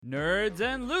Nerds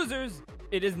and losers,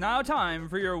 it is now time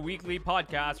for your weekly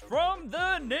podcast from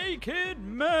the Naked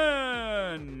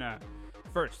Man.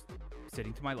 First,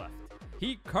 sitting to my left,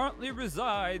 he currently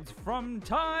resides from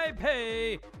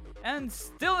Taipei and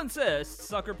still insists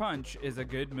Sucker Punch is a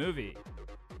good movie.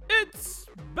 It's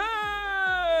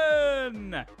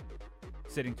Ben!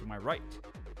 Sitting to my right,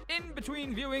 in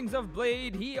between viewings of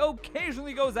Blade, he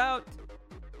occasionally goes out.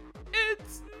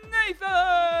 It's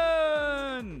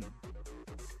Nathan!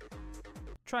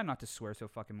 Try not to swear so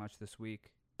fucking much this week.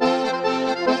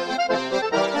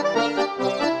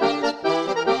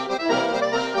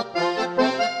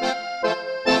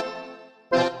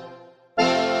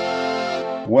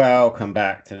 Welcome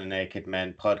back to the Naked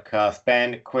Men podcast.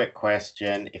 Ben, quick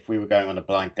question. If we were going on a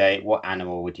blind date, what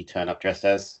animal would you turn up dressed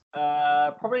as?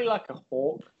 Probably like a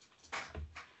hawk.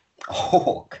 A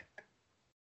hawk?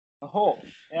 A hawk,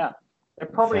 yeah. They're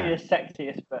probably Fair. the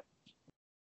sexiest, but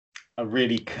A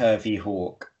really curvy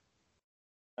hawk.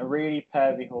 a really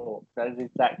pervy hawk. That is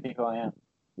exactly who I am.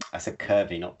 I said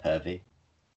curvy, not pervy.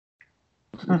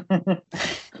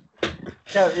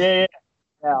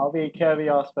 Yeah, I'll be a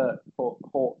curvy ass for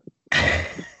hawk.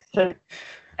 So,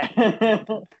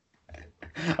 I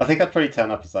think I'd probably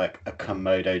turn up as like a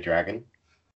Komodo dragon.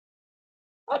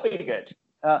 that'd be good.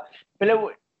 But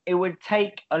it would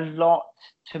take a lot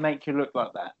to make you look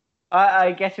like that.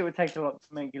 I guess it would take a lot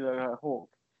to make you look like a hawk.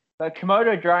 But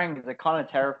Komodo dragons are kind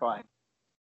of terrifying.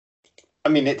 I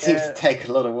mean, it seems to take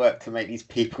a lot of work to make these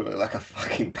people look like a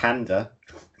fucking panda.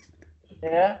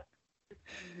 Yeah.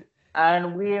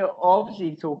 And we're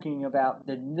obviously talking about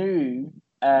the new,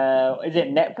 is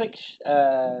it Netflix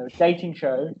dating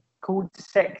show called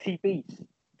Sexy Beast?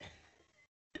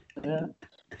 Yeah.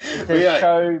 It's a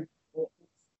show.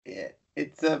 Yeah,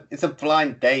 it's a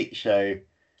blind date show,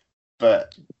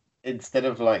 but instead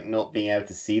of like not being able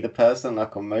to see the person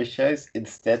like on most shows,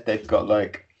 instead they've got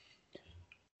like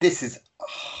this is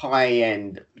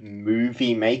high-end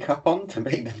movie makeup on to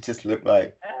make them just look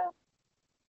like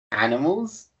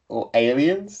animals or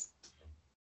aliens.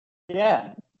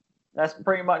 Yeah, that's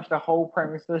pretty much the whole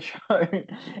premise of the show.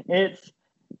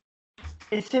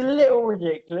 It's a little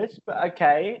ridiculous, but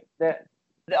okay.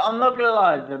 I'm not gonna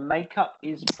lie, the makeup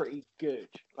is pretty good.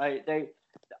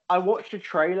 I watched a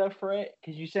trailer for it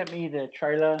because you sent me the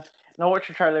trailer, and I watched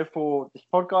a trailer for this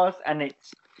podcast, and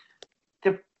it's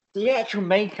the actual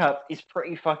makeup is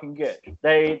pretty fucking good.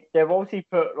 They've obviously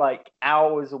put like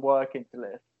hours of work into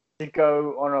this to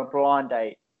go on a blind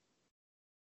date.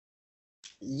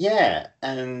 Yeah,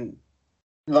 and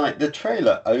like the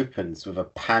trailer opens with a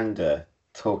panda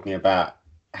talking about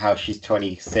how she's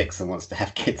 26 and wants to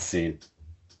have kids soon.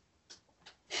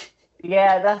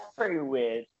 Yeah, that's pretty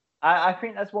weird. I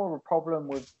think that's more of a problem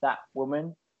with that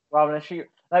woman rather than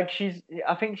I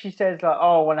think she says like,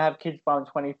 oh, I want to have kids by I'm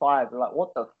 25. I'm like,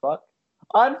 what the fuck?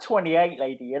 I'm 28,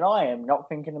 lady, and I am not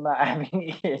thinking about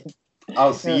having kids.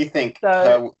 Oh, so you think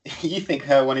her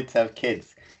wanting to have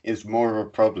kids is more of a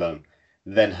problem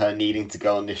than her needing to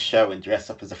go on this show and dress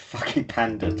up as a fucking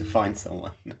panda to find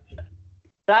someone?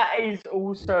 That is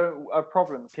also a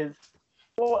problem because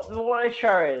what the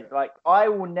show is like, I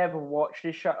will never watch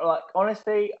this show. Like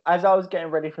honestly, as I was getting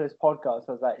ready for this podcast,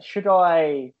 I was like,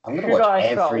 I'm gonna watch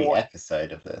every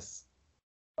episode of this.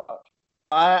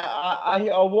 I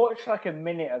watched like a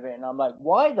minute of it, and I'm like,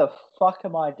 why the fuck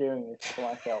am I doing this to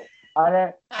myself?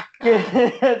 I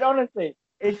don't. Honestly,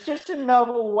 it's just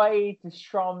another way to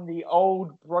strum the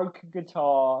old broken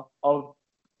guitar of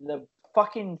the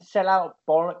fucking sellout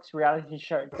bollocks reality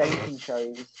show dating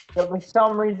shows that for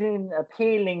some reason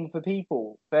appealing for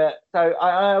people. But so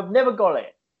I've never got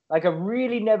it. Like I've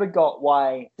really never got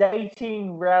why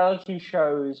dating reality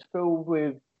shows filled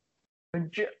with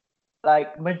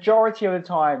majority of the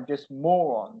time just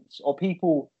morons or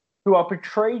people who are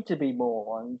portrayed to be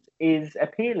morons is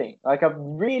appealing. Like I've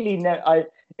really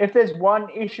if there's one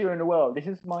issue in the world, this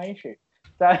is my issue.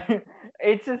 So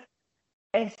it's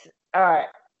all right.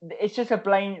 It's just a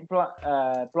blind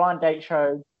date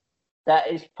show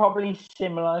that is probably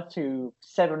similar to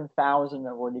 7,000 that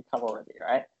I've already covered already,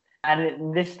 right?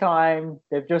 And this time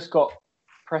they've just got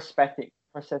prosthetics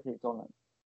on them,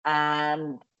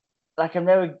 and like I've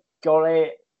never got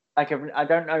it. Like I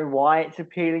don't know why it's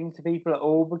appealing to people at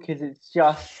all because it's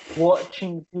just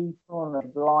watching people on a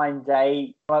blind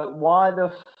date. Like why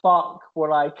the fuck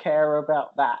would I care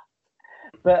about that?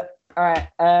 But all right,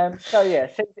 so yeah,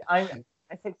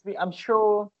 I'm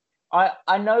sure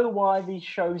I know why these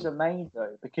shows are made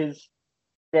though, because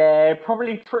they're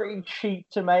probably pretty cheap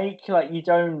to make. Like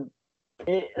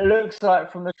it looks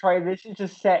like from the trailer, this is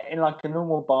just set in like a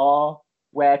normal bar.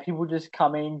 where people just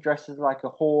come in dressed as like a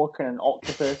hawk and an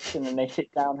octopus, and then they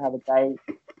sit down and have a date.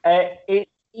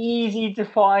 It's easy to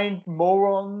find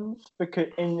morons because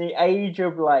in the age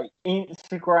of like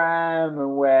Instagram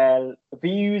and where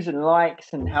views and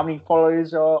likes and how many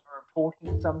followers are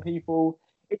important to some people,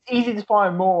 it's easy to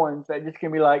find morons that are just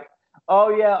gonna be like, oh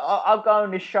yeah, I'll go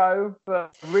on the show for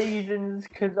reasons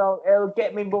because it'll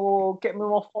get me more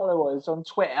followers on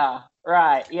Twitter.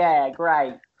 Right? Yeah,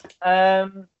 great.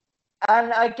 And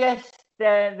I guess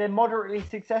they're moderately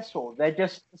successful. They're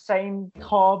just the same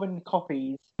carbon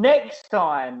copies. Next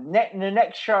time, the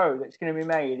next show that's going to be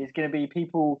made is going to be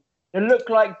people that look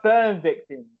like burn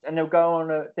victims, and they'll go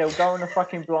on a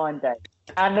fucking blind date,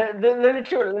 and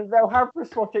they'll have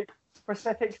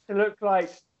prosthetics to look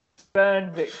like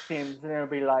burn victims, and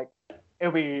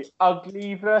it'll be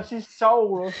Ugly versus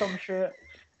Soul or some shit.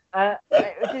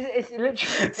 It's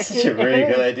literally It's such a really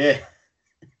good idea.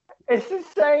 It's the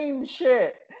same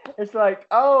shit. It's like,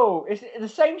 oh, it's the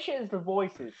same shit as The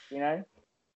Voices, you know?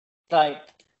 Like,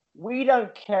 we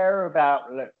don't care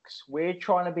about looks. We're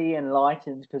trying to be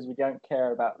enlightened because we don't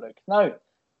care about looks. No,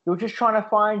 you're just trying to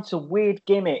find some weird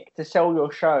gimmick to sell your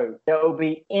show that will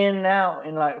be in and out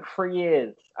in like 3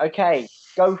 years. Okay,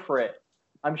 go for it.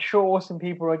 I'm sure some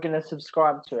people are going to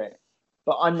subscribe to it,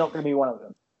 but I'm not going to be one of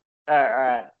them. All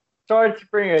right. Sorry to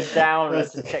bring her down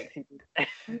as a sexy.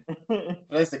 For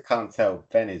those that can't tell,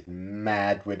 Ben is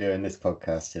mad we're doing this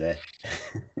podcast today.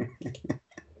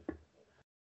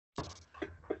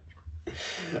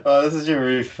 Oh, this is a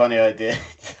really funny idea.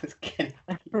 Just getting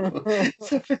people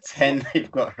to pretend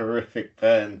they've got horrific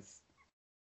burns.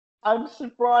 I'm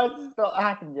surprised it's not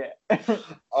happened yet.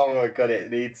 Oh my god,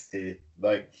 it needs to.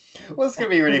 Like, what's going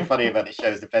to be really funny about the show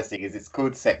is the best thing is it's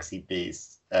called Sexy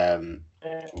Beast,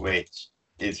 which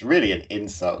is really an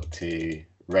insult to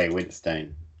Ray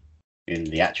Winstone in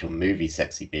the actual movie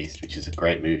Sexy Beast, which is a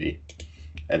great movie.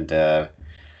 And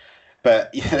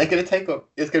but yeah, they're going to take up.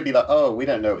 It's going to be like, oh, we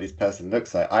don't know what this person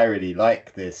looks like. I really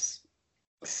like this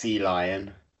sea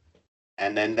lion,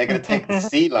 and then they're going to take the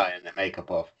sea lion makeup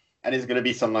off, and it's going to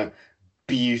be some like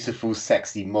beautiful,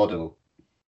 sexy model.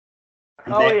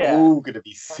 And they're all going to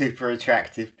be super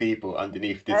attractive people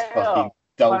underneath this fucking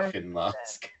dolphin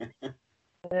mask.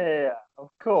 Yeah, of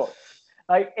course.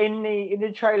 Like in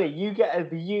the trailer, you get a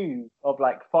view of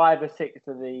like 5 or 6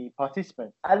 of the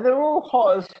participants, and they're all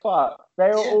hot as fuck.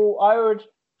 They're all. I would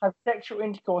have sexual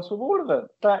intercourse with all of them.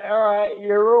 It's like, all right,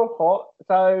 you're all hot,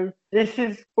 so this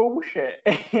is bullshit.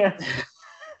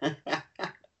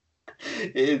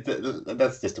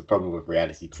 That's just a problem with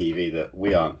reality TV that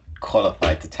we aren't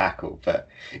qualified to tackle. But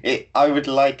I would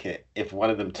like it if one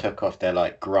of them took off their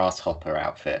like grasshopper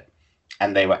outfit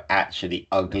and they were actually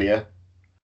uglier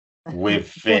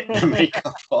with the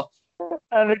makeup off.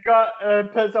 And the guy,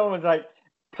 someone was like,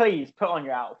 "Please put on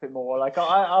your outfit more." Like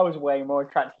I was way more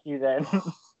attracted to you then.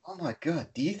 Oh my god!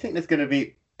 Do you think there's going to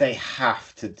be? They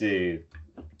have to do.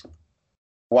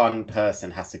 One person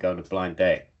has to go on a blind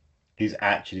date who's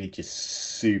actually just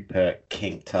super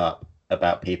kinked up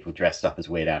about people dressed up as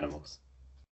weird animals.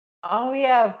 Oh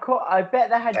yeah, of course. I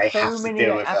bet they had so many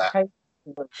applications.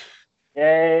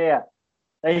 Yeah.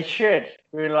 They should.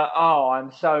 We're like, oh,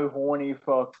 I'm so horny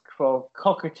for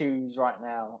cockatoos right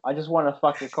now. I just want to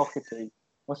fuck a cockatoo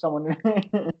or someone.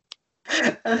 And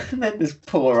then this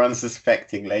poor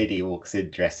unsuspecting lady walks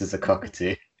in dressed as a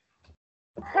cockatoo.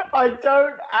 I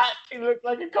don't actually look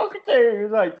like a cockatoo.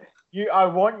 It's like I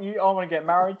want to get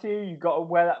married to you. You got to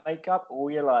wear that makeup all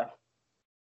your life.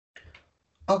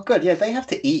 Oh god, yeah, they have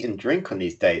to eat and drink on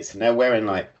these dates, and they're wearing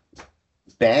like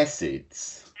bear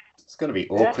suits. It's gonna be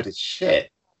awkward as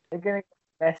shit. They're gonna get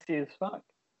messy as fuck.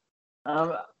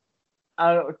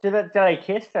 Did they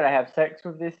kiss? Did they have sex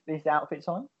with these outfits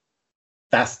on?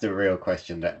 That's the real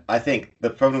question. That I think the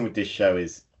problem with this show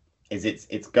is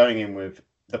it's going in with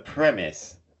the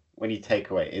premise. When you take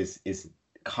away is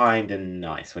kind of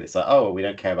nice when it's like, oh, we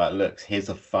don't care about looks. Here's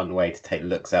a fun way to take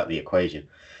looks out of the equation.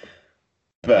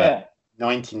 But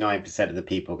 99% of the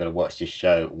people are going to watch this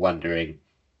show wondering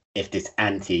if this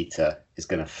anteater is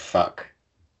going to fuck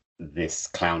this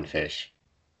clownfish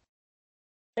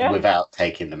without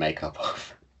taking the makeup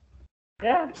off.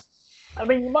 Yeah. I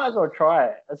mean, you might as well try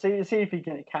it. See if you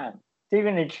can. See if you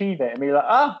can achieve it and be like,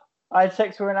 I had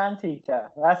sex with an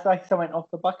anteater. That's like something off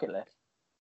the bucket list.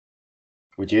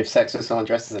 Would you have sex with someone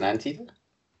dressed as an anteater?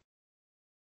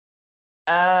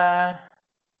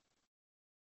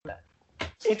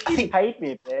 If you paid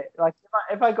me a bit, like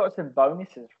if I got some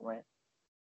bonuses from it.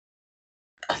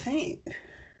 I think,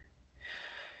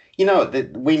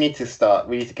 we need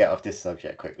to get off this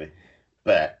subject quickly.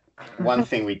 But one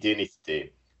thing we do need to do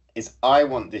is I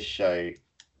want this show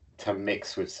to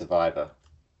mix with Survivor,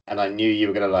 and I knew you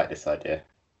were going to like this idea.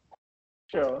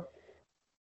 Sure.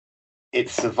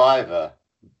 It's Survivor,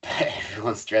 but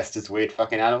everyone's dressed as weird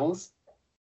fucking animals.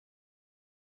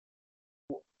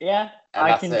 Yeah, And I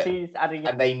that's can it. see this adding.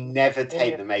 And they never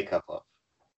take Yeah. the makeup off.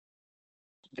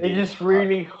 They're just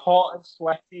really hot and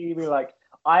sweaty. Be like,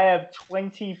 I have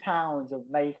 20 pounds of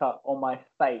makeup on my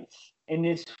face in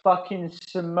this fucking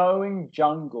Samoan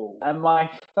jungle, and my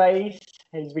face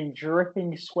has been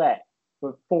dripping sweat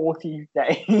for 40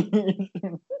 days.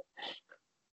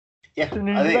 Yeah, It's an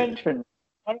invention.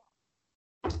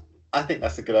 I think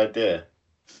that's a good idea.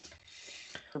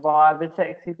 Survivor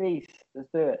Sexy Beast. Let's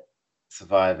do it.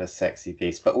 Survivor Sexy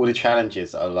Beast. But all the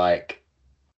challenges are like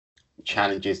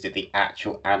challenges that the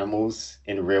actual animals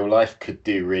in real life could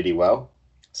do really well.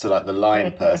 So like the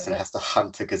lion person has to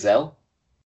hunt a gazelle.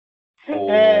 Or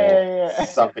Yeah.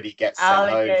 somebody gets sent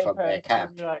home from their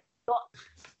camp. Like,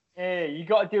 you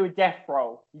got to do a death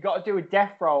roll. You got to do a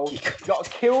death roll. You got to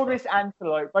kill this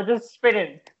antelope by just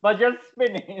spinning.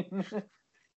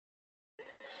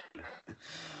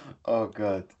 Oh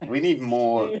god, we need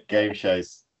more game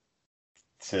shows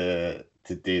to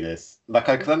do this. Like,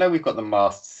 because I know we've got the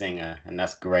Masked Singer, and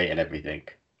that's great and everything,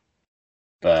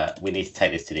 but we need to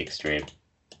take this to the extreme.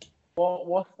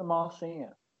 What's the Masked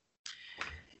Singer?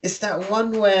 It's that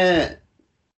one where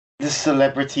the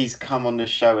celebrities come on the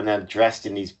show and they're dressed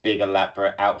in these big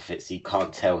elaborate outfits, so you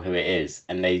can't tell who it is,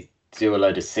 and they do a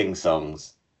load of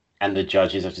sing-songs, and the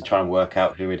judges have to try and work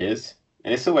out who it is.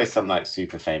 And it's always some like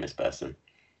super famous person.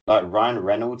 Like Ryan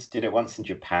Reynolds did it once in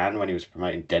Japan when he was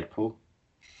promoting Deadpool.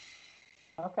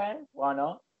 Okay, why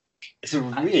not? It's a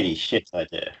really shit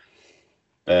idea.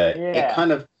 But Yeah. it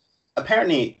kind of...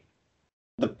 Apparently,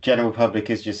 the general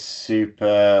public is just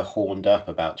super horned up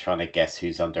about trying to guess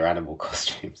who's under animal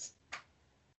costumes.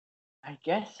 I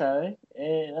guess so.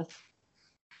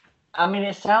 I mean,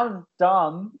 it sounds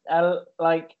dumb.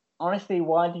 Like, honestly,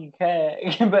 why do you care?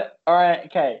 But, alright,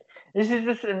 okay. This is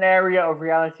just an area of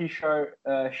reality show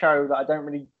that I don't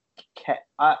really care.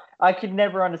 I could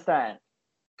never understand.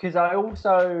 Because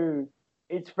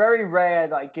it's very rare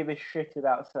that I give a shit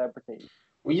about celebrities.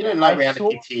 Well, you don't like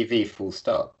reality TV, full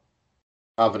stop.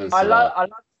 Other than I Survivor.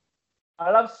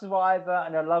 love Survivor,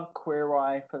 and I love Queer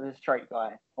Eye for the straight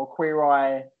guy, or Queer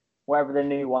Eye, whatever the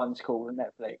new one's called on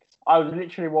Netflix. I was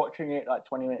literally watching it like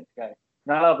 20 minutes ago,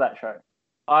 and I love that show.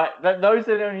 Those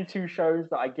are the only two shows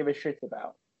that I give a shit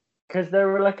about, because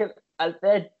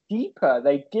they're deeper.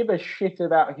 They give a shit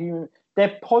about human.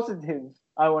 They're positive,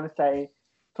 I want to say,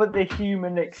 for the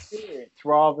human experience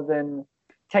rather than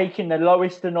taking the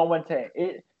lowest denominator.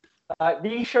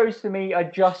 These shows to me are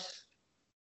just.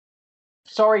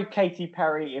 Sorry, Katy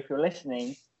Perry, if you're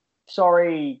listening.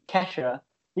 Sorry, Kesha.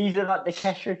 These are like the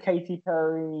Kesha, Katy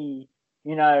Perry,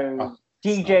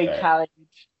 DJ Khaled.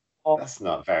 That's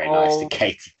not very nice to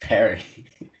Katy Perry.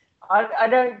 I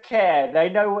don't care. They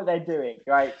know what they're doing,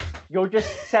 right? You're just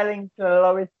selling to the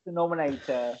lowest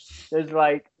denominator. There's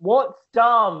like, what's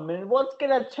dumb and what's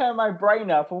gonna turn my brain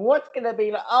off and what's gonna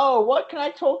be like, oh, what can I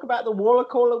talk about the water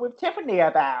cooler with Tiffany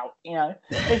about?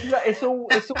 It's all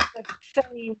the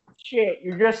same shit.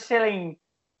 You're just selling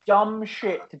dumb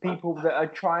shit to people that are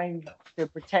trying to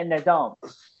pretend they're dumb.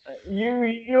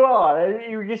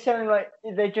 You're just selling like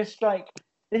they're just like.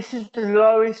 This is the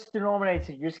lowest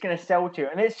denominator you're just going to sell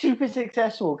to. And it's super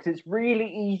successful because it's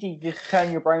really easy to just turn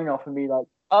your brain off and be like,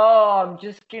 oh, I'm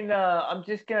just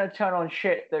gonna turn on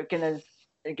shit that's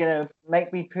gonna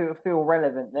make me feel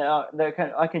relevant.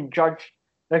 I can judge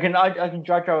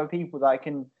other people that I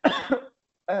can.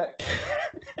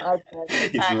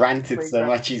 He's ranted so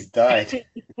much he's died.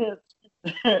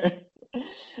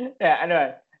 Yeah,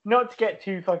 anyway, not to get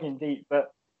too fucking deep,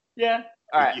 but yeah.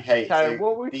 All right. You hate so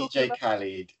what were we talking DJ about?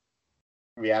 Khaled,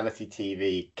 reality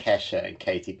TV, Kesha, and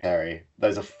Katy Perry.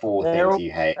 Those are four things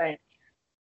you hate.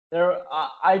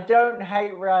 I don't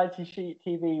hate reality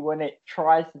TV when it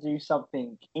tries to do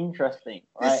something interesting.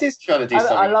 Right? This is trying to do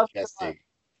something interesting.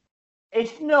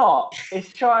 It's not.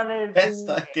 It's trying to Best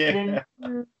idea.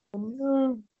 a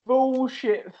new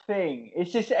bullshit thing.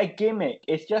 It's just a gimmick.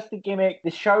 It's just a gimmick.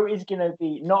 The show is going to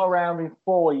be not around in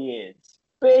 4 years.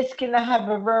 But it's going to have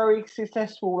a very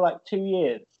successful, 2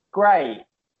 years. Great.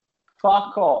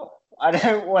 Fuck off. I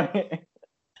don't want it.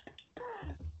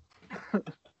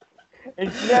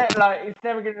 It's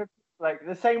never going to,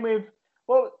 the same with,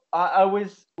 I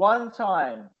was one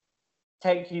time,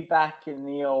 take you back in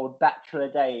the old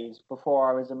bachelor days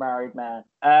before I was a married man,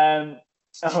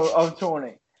 of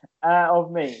Tawny,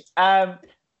 of me. I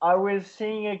was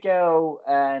seeing a girl,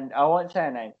 and I won't say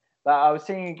her name, but I was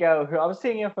seeing a girl who I was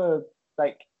seeing her for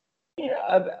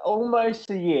almost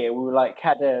a year. We were like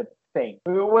had a thing.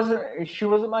 She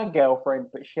wasn't my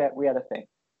girlfriend, but we had a thing,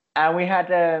 and we had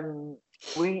there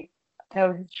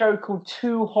was a show called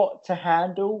Too Hot to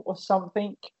Handle or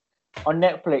something on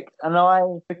Netflix,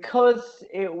 and because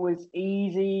it was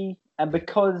easy, and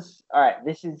because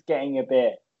this is getting a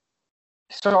bit.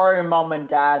 Sorry, mum and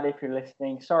dad, if you're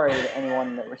listening. Sorry to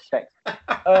anyone that respects.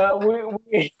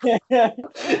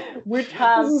 We'd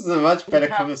have. This is a much better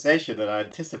conversation than I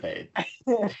anticipated.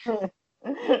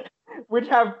 We'd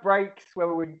have breaks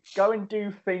where we'd go and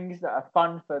do things that are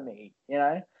fun for me,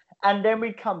 and then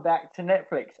we'd come back to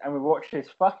Netflix and we'd watch this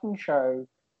fucking show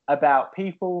about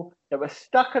people that were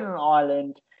stuck on an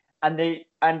island, and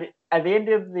at the end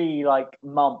of the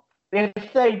month,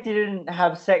 if they didn't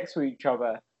have sex with each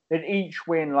other, they'd each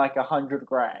win like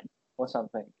 $100,000 or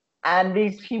something. And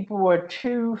these people were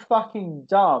too fucking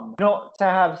dumb not to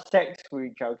have sex with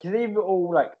each other, because these were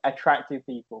all like attractive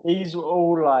people. These were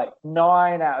all like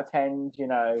 9 out of 10,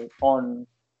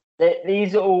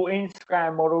 these are all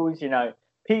Instagram models,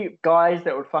 guys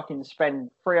that would fucking spend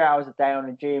 3 hours a day on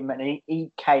the gym and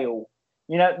eat kale.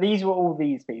 These were all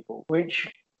these people,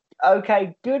 which,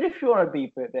 okay, good if you want to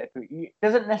be fit. It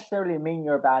doesn't necessarily mean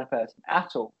you're a bad person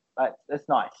at all. That's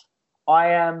nice.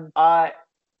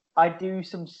 I do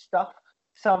some stuff.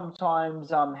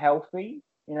 Sometimes I'm healthy,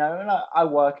 and I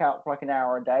work out for like an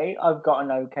hour a day. I've got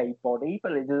an okay body,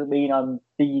 but it doesn't mean I'm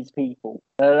these people.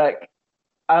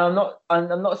 I'm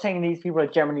not saying these people are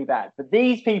generally bad, but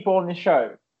these people on the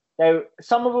show,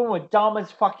 some of them were dumb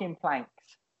as fucking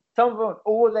planks. Some of them,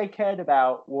 all they cared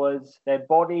about was their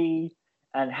body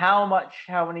and how much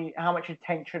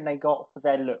attention they got for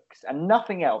their looks, and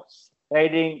nothing else. They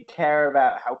didn't care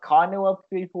about how kind they were to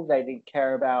people. They didn't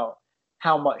care about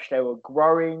how much they were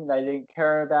growing. They didn't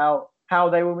care about how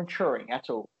they were maturing at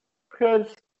all.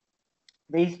 Because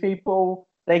these people,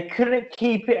 they couldn't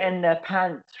keep it in their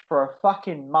pants for a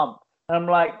fucking month. And I'm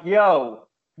like, yo,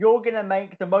 you're going to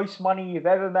make the most money you've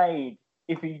ever made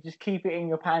if you just keep it in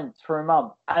your pants for a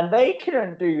month. And they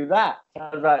couldn't do that. I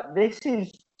was like, this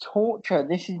is torture.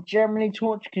 This is generally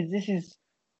torture, because this is,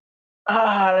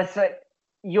 let's say,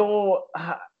 you're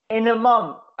in a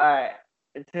month,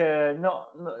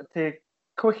 to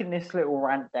quicken this little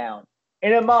rant down.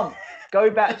 In a month,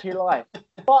 go back to your life.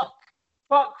 Fuck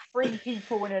 3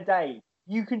 people in a day.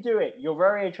 You can do it. You're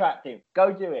very attractive.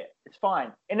 Go do it. It's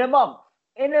fine. In a month,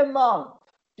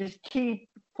 just keep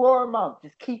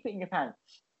it in your pants.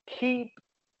 Keep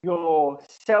your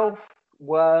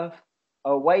self-worth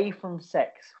away from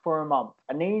sex for a month.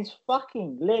 And these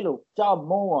fucking little dumb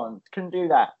morons couldn't do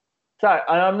that. So,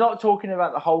 and I'm not talking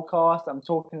about the whole cast. I'm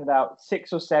talking about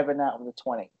 6 or 7 out of the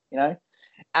 20,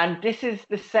 And this is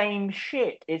the same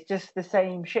shit. It's just the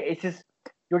same shit. It's just,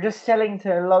 you're just selling to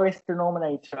the lowest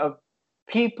denominator of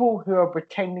people who are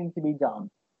pretending to be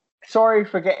dumb. Sorry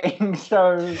for getting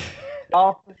so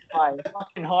after my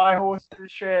fucking high horse and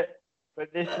shit,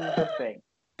 but this is the thing.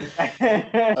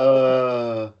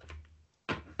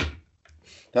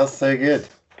 That's so good.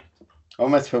 I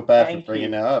almost feel bad for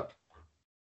bringing it up.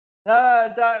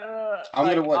 No, don't. I'm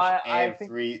going to watch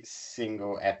every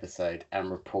single episode and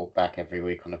report back every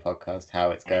week on the podcast how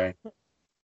it's going.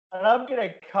 And I'm going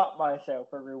to cut myself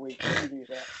every week if you do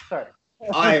that. Sorry.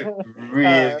 I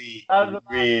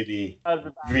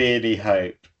really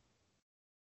hope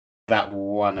that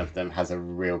one of them has a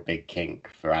real big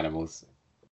kink for animals.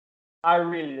 I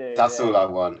really do. That's all I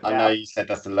want. Yeah. I know you said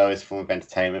that's the lowest form of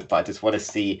entertainment, but I just want to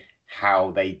see how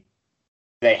they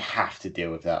have to deal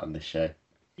with that on the show.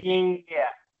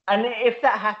 Yeah, and if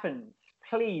that happens,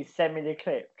 please send me the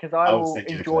clip, because I will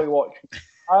enjoy watching.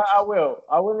 I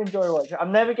will enjoy watching.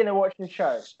 I'm never going to watch the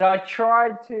show. So I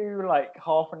tried to like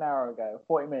half an hour ago,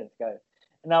 40 minutes ago,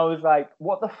 and I was like,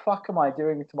 "What the fuck am I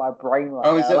doing to my brain right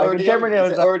now?" Is it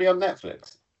already on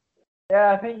Netflix?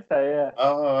 Yeah, I think so. Yeah.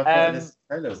 Oh, I thought this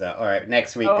trailer was out. All right,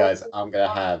 next week, guys, I'm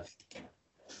gonna have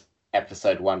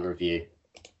episode 1 review.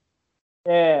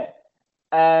 Yeah.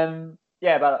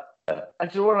 Yeah, but. I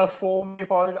just want to inform you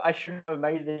about it. I shouldn't have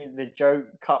made the joke,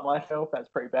 cut myself. That's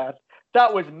pretty bad.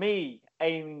 That was me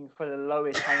aiming for the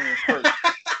lowest hanging fruit.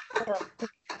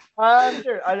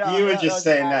 You were just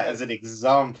saying that as an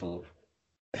example.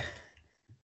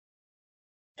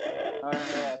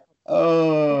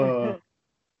 Oh,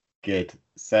 good.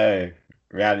 So,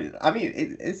 reality. I mean,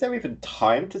 is there even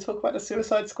time to talk about the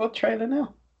Suicide Squad trailer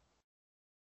now?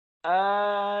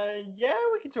 Yeah,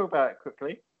 we can talk about it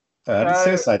quickly. The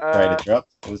Suicide trailer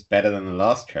dropped. It was better than the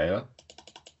last trailer.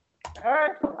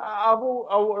 I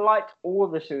liked all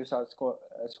the Suicide Squad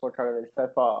trailers so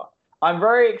far. I'm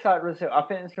very excited to see it. I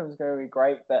think this film's going to be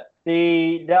great, but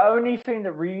the only thing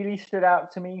that really stood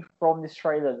out to me from this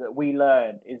trailer that we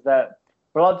learned is that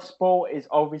Bloodsport is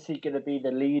obviously going to be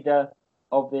the leader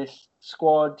of this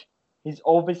squad. He's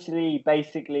obviously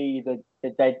basically the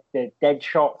dead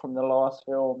shot from the last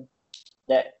film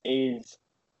that is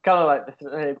kind of like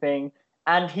the thing.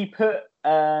 And he put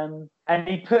Superman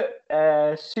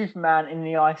in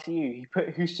the ICU. He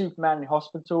put Superman in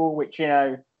hospital, which, you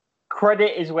know,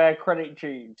 credit is where credit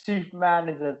due. Superman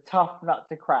is a tough nut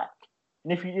to crack,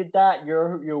 and if you did that,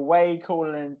 you're way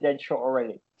cooler than Deadshot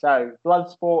already. So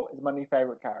Bloodsport is my new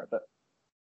favorite character.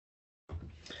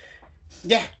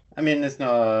 Yeah, I mean, there's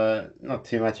not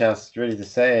too much else really to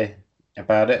say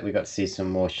about it. We got to see some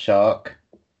more Shark.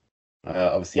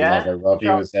 Obviously, Yeah, Margot Robbie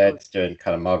Shark was there, just doing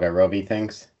kind of Margot Robbie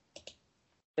things.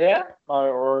 Yeah,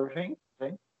 or thing.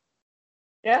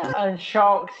 Yeah, and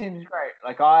Shark seems great.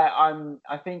 Like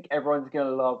I think everyone's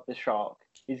gonna love the Shark.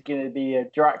 He's gonna be a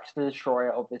Drax the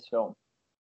Destroyer of this film.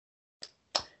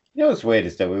 You know what's weird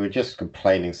is that we were just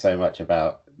complaining so much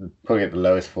about putting at the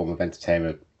lowest form of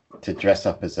entertainment to dress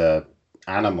up as a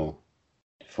animal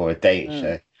for a dating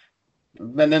show.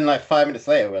 And then, like 5 minutes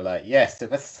later, we're like, yes,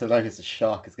 Sylvester Stallone as a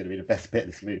shark is going to be the best bit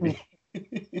of this movie.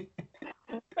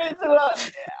 It's a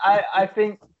lot. I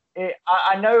think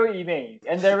I know what you mean,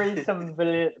 and there is some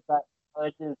validity to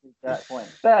that point.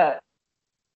 But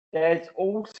there's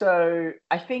also,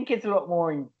 I think it's a lot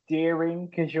more endearing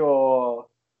because you're.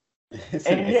 It's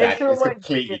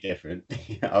completely different.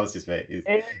 I was just saying,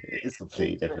 it's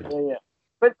completely different. Yeah.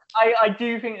 But I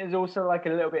do think there's also like a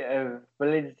little bit of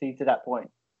validity to that point.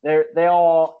 They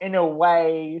are in a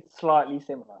way slightly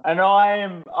similar, and I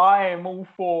am all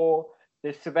for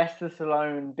the Sylvester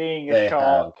Stallone being a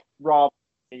shark rather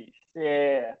than a beast.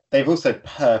 Yeah. They've also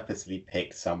purposely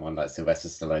picked someone like Sylvester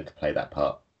Stallone to play that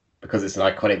part because it's an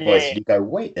iconic voice. And you go,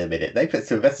 wait a minute, they put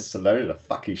Sylvester Stallone in a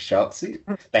fucking shark suit?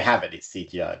 They haven't, it's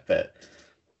CGI, but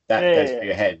that goes through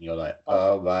your head and you're like,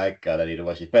 oh my god, I need to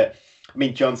watch it. But I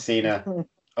mean, John Cena,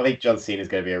 I think John Cena is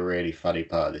going to be a really funny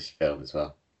part of this film as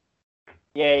well.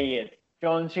 Yeah, he is.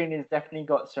 John Cena's definitely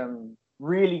got some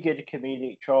really good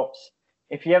comedic chops.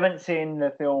 If you haven't seen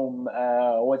the film,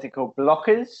 what's it called?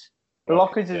 Blockers.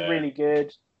 Blockers is really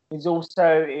good. He's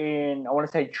also in, I want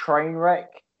to say, Trainwreck.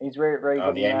 He's very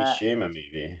good. The Amy Schumer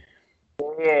movie.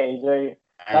 Yeah, he's very.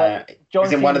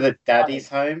 He's in one of the Daddy's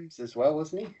homes as well,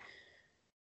 wasn't he?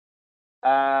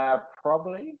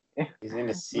 Probably. He's in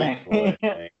a sequel, I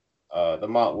think. The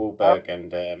Mark Wahlberg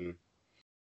and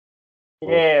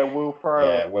Will Ferrell.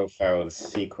 Yeah, Will Ferrell, the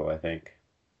sequel, I think.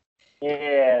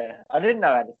 Yeah, I didn't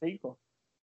know I had a sequel.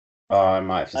 Oh, I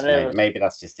might have just maybe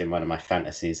that's just in one of my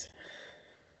fantasies.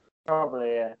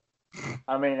 Probably, yeah.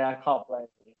 I mean, I can't blame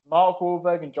you. Mark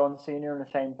Wahlberg and John Cena in the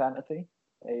same fantasy.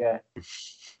 There you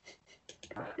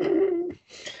go.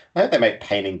 I hope they make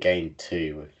Pain and Gain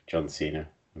 2 with John Cena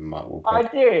and Mark Wahlberg. I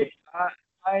did.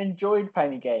 I enjoyed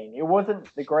Pain and Gain. It wasn't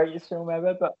the greatest film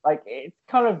ever, but like it's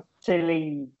kind of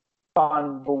silly,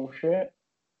 fun bullshit.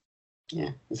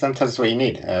 Yeah, sometimes it's what you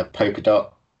need. Polka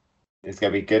Dot is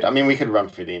going to be good. I mean, we could run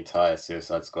through the entire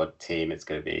Suicide Squad team. It's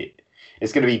going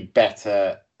to be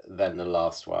better than the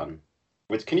last one.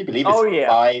 Which, can you believe it's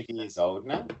 5 years old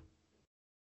now?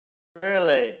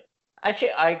 Really?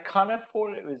 Actually, I kind of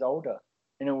thought it was older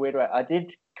in a weird way. I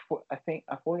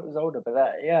thought it was older,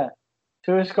 but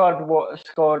Suicide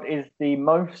Squad is the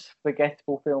most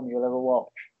forgettable film you'll ever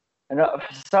watch. And for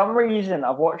some reason,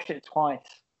 I've watched it twice.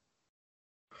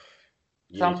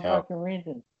 Some fucking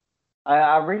reason.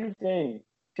 I really do. Do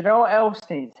you know what else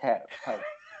needs help?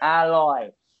 Our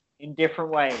lives in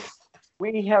different ways.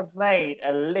 We have made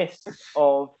a list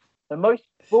of the most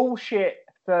bullshit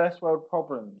first world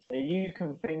problems that you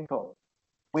can think of.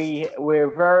 We're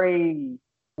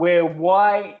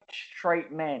white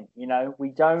straight men, you know. We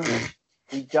don't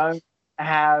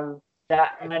have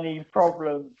that many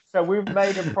problems. So we've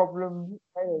made a list of problems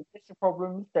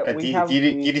that we have.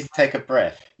 You need to take a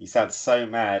breath. You sound so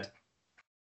mad.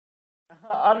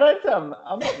 I know I'm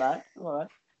not mad. I'm not mad.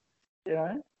 You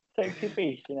know, take your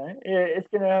beast. You know, it's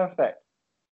going to affect.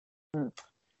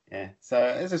 Yeah. So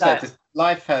as I said,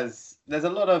 there's a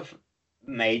lot of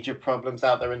major problems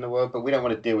out there in the world, but we don't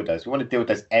want to deal with those. We want to deal with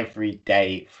those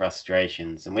everyday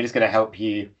frustrations, and we're just going to help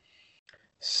you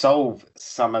solve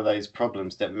some of those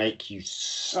problems that make you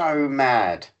so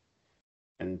mad.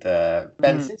 And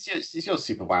Ben, since you're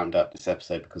super wound up this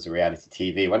episode because of reality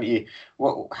TV, why don't you?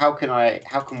 How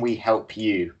can we help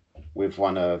you with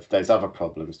one of those other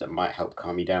problems that might help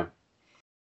calm you down?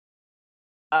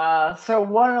 So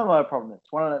one of my problems,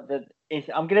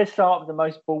 I'm going to start with the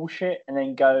most bullshit and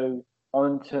then go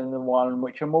on to the one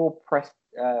which are more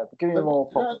Give me more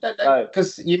problems.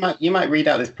 Because you might read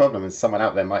out this problem and someone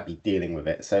out there might be dealing with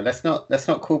it. So let's not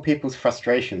call people's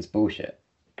frustrations bullshit.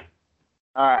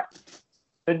 All right,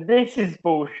 but this is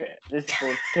bullshit. This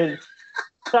is bullshit.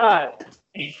 So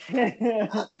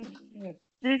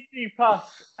Disney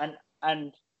Plus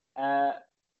and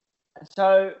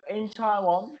so in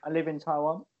Taiwan, I live in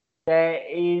Taiwan.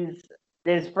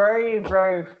 There's very,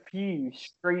 very few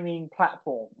streaming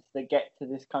platforms that get to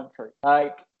this country.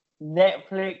 Like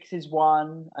Netflix is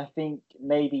one, I think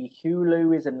maybe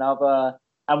Hulu is another,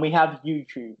 and we have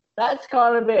YouTube. That's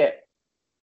kind of it.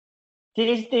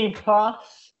 Disney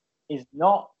Plus is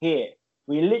not here.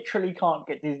 We literally can't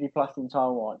get Disney Plus in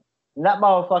Taiwan. And that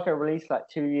motherfucker released like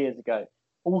 2 years ago.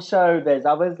 Also, there's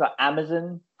others like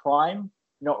Amazon Prime,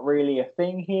 not really a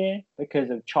thing here because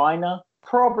of China.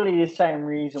 Probably the same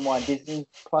reason why Disney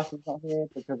Plus is not here,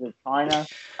 because of China.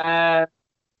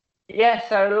 Yeah,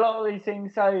 so a lot of these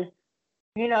things. So,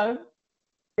 you know,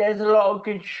 there's a lot of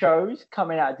good shows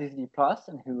coming out of Disney Plus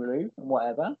and Hulu and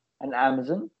whatever, and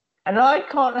Amazon. And I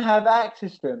can't have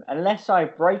access to them unless I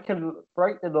break the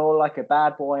law like a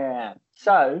bad boy I am.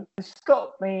 So it's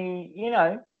got me, you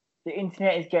know, the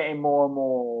internet is getting more and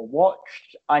more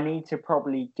watched. I need to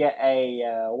probably get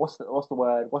a what's the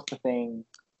word? What's the thing?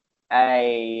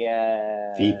 A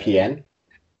VPN.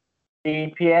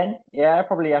 VPN. Yeah, I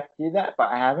probably have to do that, but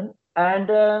I haven't.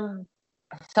 And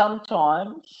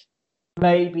sometimes,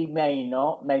 maybe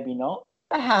not.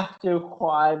 I have to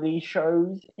acquire these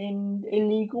shows in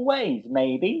illegal ways.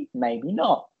 Maybe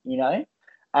not. You know,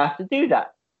 I have to do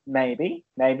that. Maybe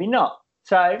not.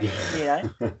 So, you know,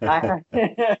 I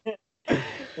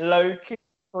Loki,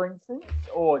 for instance,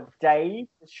 or Dave,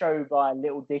 the show by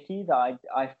Little Dicky that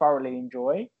I thoroughly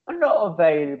enjoy, are not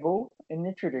available in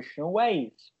the traditional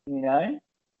ways. You know,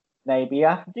 maybe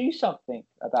I have to do something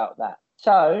about that.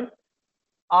 So,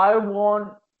 I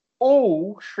want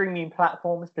all streaming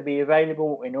platforms to be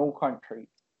available in all countries.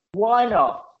 Why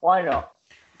not?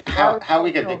 How are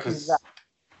we going to,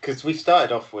 because we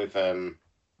started off with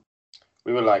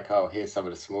we were like, oh, here's some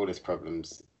of the smallest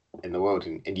problems in the world,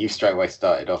 and you straight away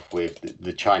started off with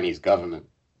the Chinese government.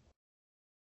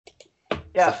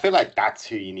 Yeah, so I feel like that's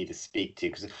who you need to speak to,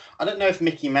 because I don't know if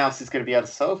Mickey Mouse is going to be able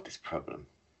to solve this problem.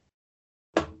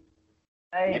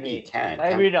 Maybe he can.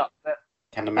 Maybe not. But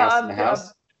can the mouse in the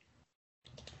house?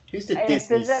 Who's the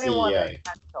Disney CEO?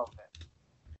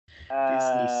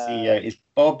 Disney CEO is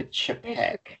Bob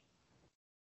Chapek.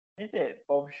 Is it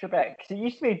Bob Chapek? Because it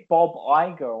used to be Bob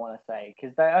Iger, I want to say,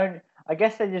 because I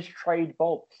guess they just trade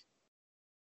Bobs.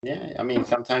 Yeah, I mean,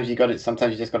 sometimes you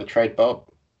just got to trade Bob.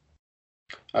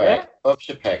 All right, Bob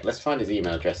Chapek. Let's find his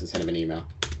email address and send him an email.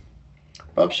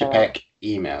 Bob Chapek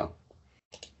email.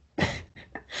 It'd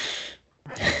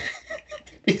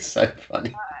be so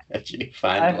funny. Actually,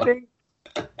 find one.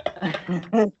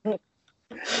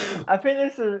 I think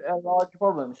this is a large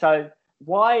problem. So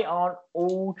why aren't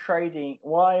all streaming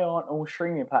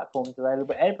platforms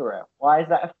available everywhere? Why is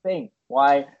that a thing?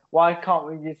 Why can't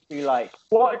we just be like,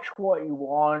 watch what you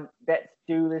want, let's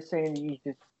do this thing, you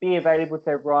just be available to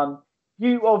everyone.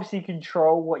 You obviously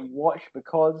control what you watch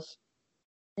because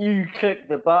you click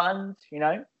the buttons, you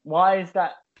know? Why is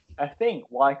that a thing?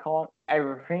 Why can't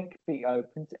everything be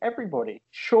open to everybody?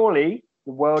 Surely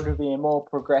the world would be a more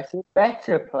progressive,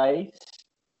 better place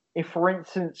if, for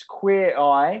instance, Queer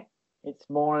Eye, it's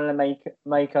more than a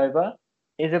makeover,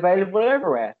 is available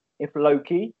everywhere. If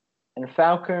Loki and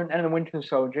Falcon and the Winter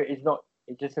Soldier is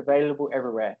just available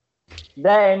everywhere.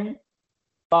 Then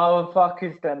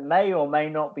motherfuckers that may or may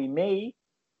not be me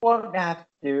won't have to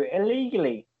do it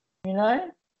illegally, you know?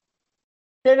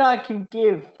 Then I can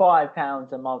give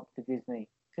 £5 a month to Disney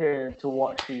to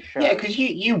watch these shows. Yeah, because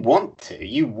you want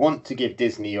to give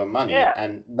Disney your money,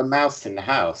 and the mouse in the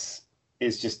house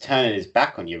is just turning his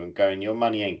back on you and going, your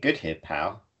money ain't good here,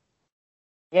 pal.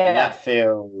 Yeah. And that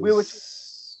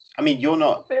feels... I mean, you're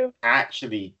not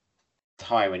actually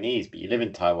Taiwanese, but you live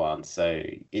in Taiwan, so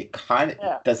it kind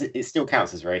of... It still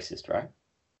counts as racist, right?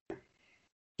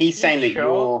 He's saying that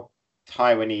your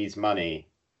Taiwanese money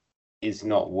is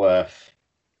not worth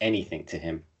anything to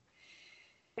him.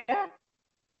 Yeah.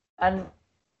 And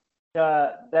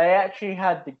they actually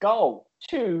had the goal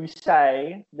to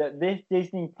say that this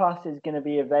Disney Plus is going to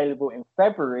be available in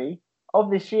February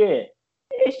of this year.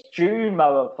 It's June,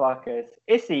 motherfuckers.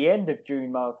 It's the end of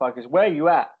June, motherfuckers. Where you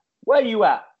at?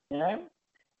 You know?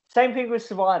 Same thing with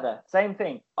Survivor. Same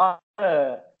thing. I'm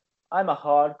a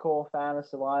hardcore fan of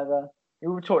Survivor.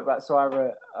 We talked about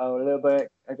Survivor a little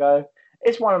bit ago.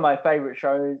 It's one of my favorite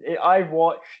shows. I've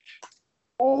watched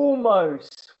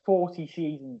almost 40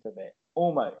 seasons of it.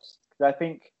 Almost. I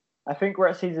think we're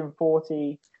at season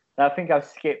 40. I think I've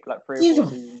skipped like 3 or 4 Season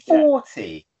seasons.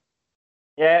 40.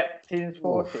 Yeah, season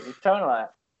 40. Oof. It's something like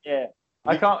that. Yeah.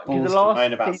 I You can't, because the balls to moan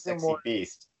last about season Sexy was.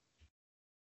 Beast.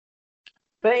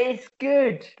 But it's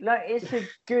good. Like, it's a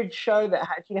good show that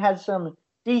actually has some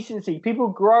decency. People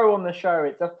grow on the show.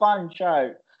 It's a fun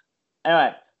show.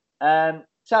 Anyway,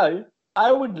 so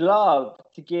I would love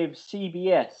to give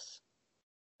CBS,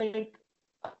 like,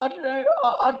 I don't know,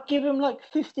 I'd give them like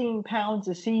 £15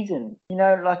 a season. You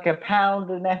know, like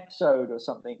 £1 an episode or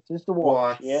something, just to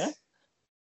watch. What? Yeah.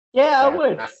 Yeah, I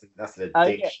would. That's an Yeah.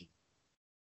 addiction.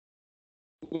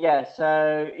 Yeah.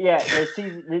 So yeah, the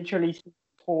season literally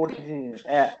 4 seasons.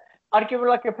 Yeah, I'd give it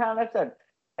like £1 episode.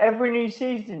 Every new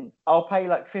season, I'll pay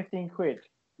like 15 quid.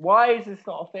 Why is this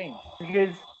not a thing?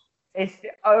 Because it's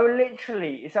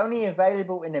literally it's only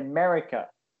available in America.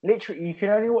 Literally, you can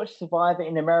only watch Survivor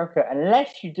in America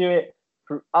unless you do it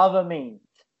through other means.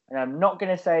 And I'm not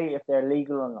going to say if they're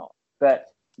legal or not,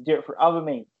 but do it for other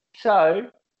means. So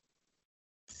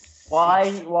why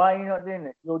are you not doing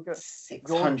it? You're just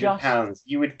 £600.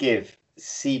 You would give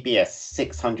CBS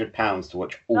 £600 to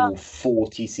watch all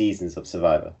 40 seasons of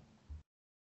Survivor.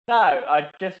 No, I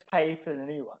just pay for the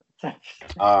new ones. I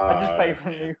just pay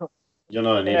for the new ones. You're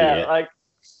not an Yeah, idiot.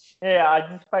 I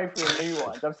just pay for the new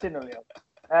ones. I've seen them.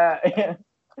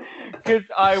 Because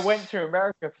I went to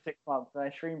America for 6 months and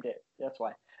I streamed it. That's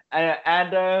why.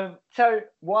 So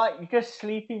why you're just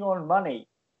sleeping on money?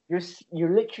 You're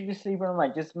literally just sleeping on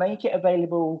money. Just make it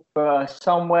available for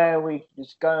somewhere we can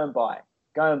just go and buy.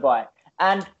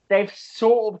 And they've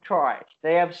sort of tried.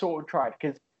 They have sort of tried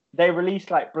because they released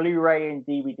like Blu-ray and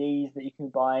DVDs that you can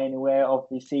buy anywhere of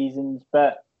these seasons,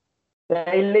 but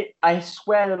I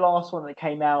swear the last one that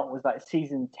came out was like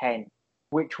season 10,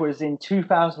 which was in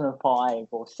 2005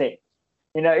 or 6.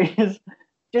 You know,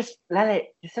 just let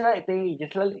it be.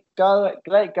 Just let it go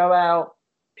out.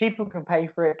 People can pay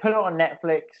for it. Put it on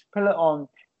Netflix.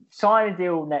 Sign a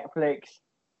deal with Netflix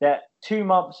that 2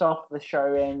 months after the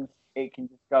show ends, it can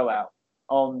just go out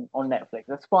on Netflix.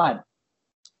 That's fine.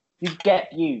 You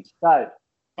get views. So,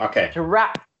 Okay. To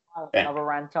wrap another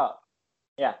rant up.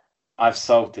 Yeah. I've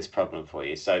solved this problem for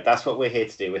you. So that's what we're here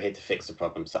to do. We're here to fix the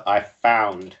problem. So I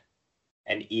found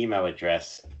an email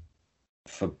address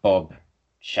for Bob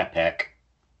Chapek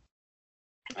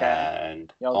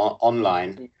and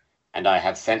online, and I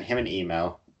have sent him an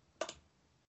email.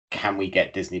 Can we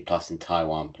get Disney Plus in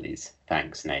Taiwan, please?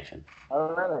 Thanks, Nathan.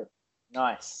 Oh, really?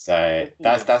 Nice. So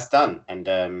that's done.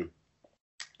 And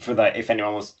for that, if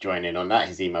anyone wants to join in on that,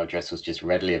 his email address was just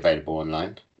readily available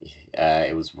online.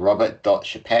 It was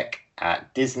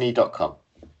robert.chapek@disney.com.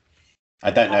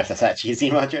 I don't know if that's actually his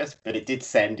email address, but it did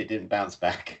send. It didn't bounce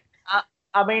back.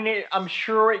 I mean, I'm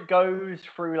sure it goes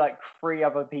through like 3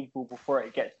 other people before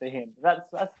it gets to him. That's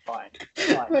fine.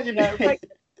 Imagine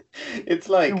it's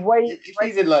like if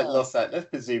he's in like Los Angeles. Let's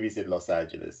presume he's in Los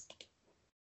Angeles.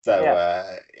 So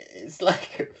it's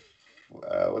like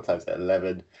what time is it?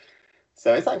 11.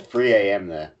 So it's like 3 a.m.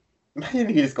 there. Imagine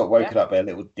if you just got woken up by a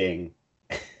little ding.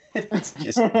 it's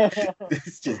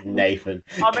just Nathan.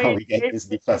 Can we get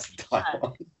Disney Plus in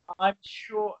Taiwan? I'm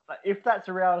sure if that's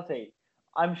a reality,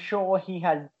 I'm sure he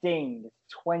has dings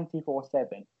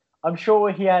 24/7. I'm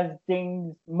sure he has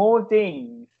more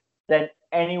dings than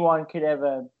anyone could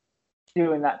ever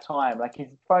do in that time. Like his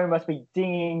phone must be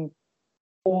dinging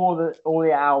all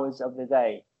the hours of the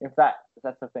day. If that's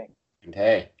the thing. And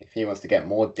hey, if he wants to get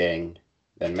more ding,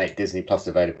 then make Disney Plus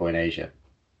available in Asia.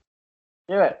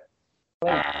 Do it.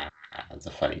 That's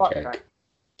a funny joke.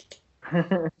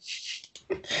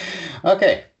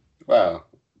 Okay, well,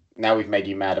 now we've made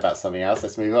you mad about something else.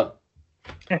 Let's move on.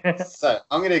 So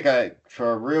I'm going to go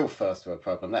for a real first world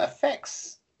problem that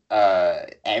affects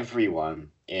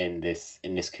everyone in this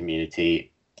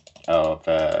community of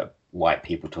white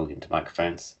people talking to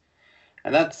microphones,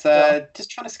 and that's just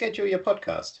trying to schedule your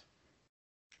podcast.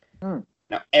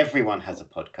 Now everyone has a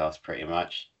podcast, pretty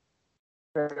much.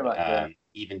 Very much.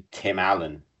 Even Tim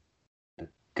Allen, the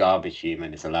garbage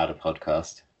human, is allowed a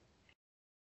podcast.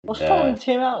 What's wrong with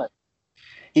Tim Allen?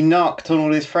 He knocked on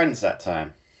all his friends that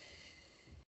time.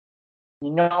 He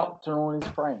knocked on all his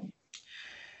friends.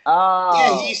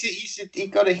 Yeah, he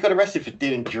got arrested for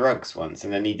doing drugs once,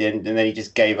 and then he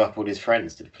just gave up all his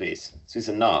friends to the police. So he's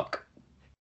a knock.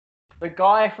 The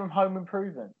guy from Home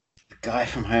Improvement. The guy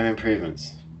from Home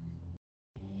Improvements.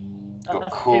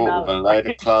 Got caught with a load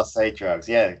of Class A drugs.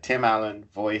 Yeah, Tim Allen,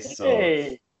 voice of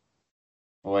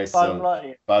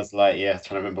Buzz Lightyear. Trying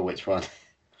to remember which one.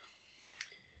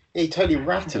 He totally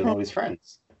rattled all his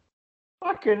friends.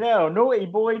 Fucking hell, naughty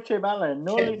boy Tim Allen.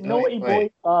 Naughty boy.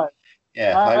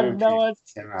 Yeah, I have no idea.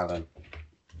 Tim Allen.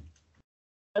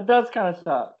 It does kind of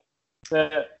suck.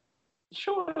 But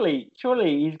surely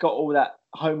he's got all that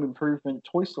Home Improvement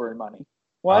Toy Story money.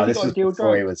 Why has he this got was a deal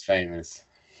before he drunk? was famous.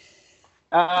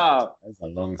 Oh, That was a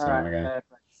long all time right. ago.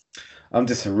 I'm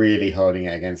just really holding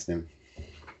it against him.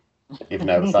 Even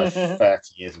though it was like 30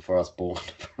 years before I was born,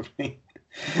 probably.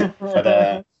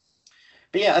 But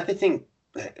yeah, I think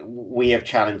we have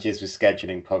challenges with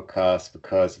scheduling podcasts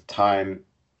because of time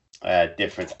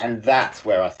difference, and that's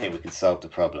where I think we can solve the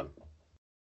problem.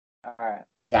 All right.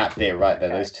 That bit right there,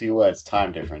 Okay. those two words,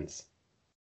 time difference.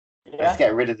 Yeah. Let's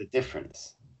get rid of the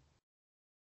difference.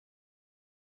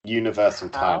 Universal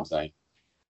time How? zone.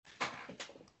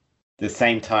 The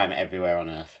same time everywhere on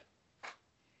Earth.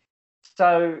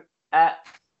 So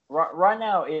right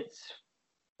now it's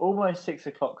almost 6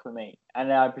 o'clock for me,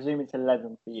 and I presume it's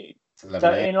 11 for you. It's 11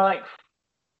 So a.m. in like,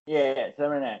 yeah, it's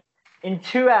 11 a.m. In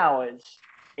 2 hours,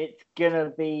 it's gonna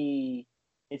be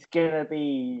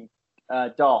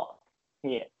dark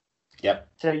here. Yep.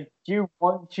 So do you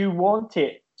want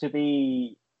it to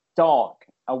be dark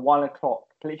at 1 o'clock,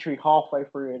 literally halfway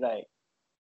through your day?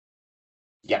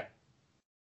 Yep.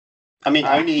 I mean,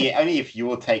 only if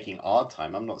you're taking our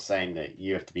time. I'm not saying that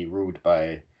you have to be ruled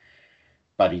by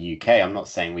the UK. I'm not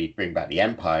saying we bring back the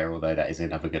Empire, although that is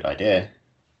another good idea.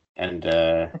 And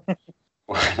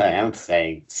what I am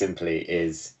saying simply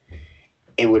is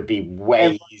it would be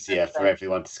way easier for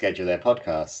everyone to schedule their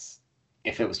podcasts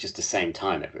if it was just the same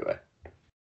time everywhere.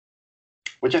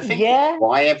 Which I think is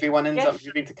why everyone ends up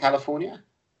moving to California.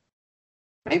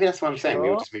 Maybe that's what I'm saying. We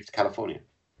all just move to California.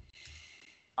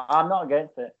 I'm not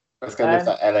against it. Let's go live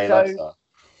that LA lifestyle.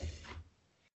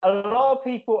 A lot of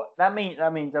people. That means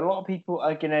a lot of people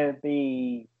are gonna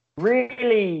be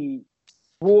really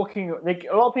walking.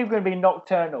 A lot of people are gonna be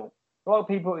nocturnal. A lot of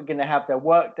people are gonna have their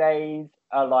work days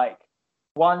like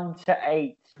 1 to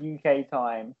 8 UK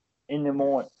time in the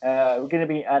morning. We're gonna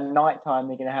be at night time.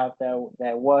 They're gonna have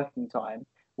their working time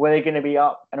where they're gonna be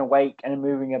up and awake and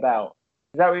moving about.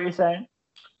 Is that what you're saying?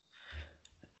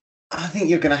 I think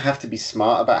you're going to have to be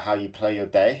smart about how you play your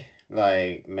day.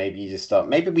 Like, maybe you just start...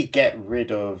 Maybe we get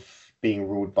rid of being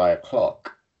ruled by a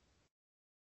clock.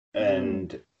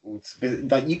 And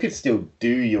like, you could still do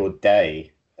your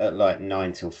day at like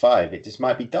 9 till 5. It just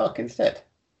might be dark instead.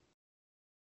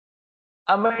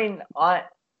 I mean,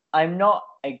 I'm not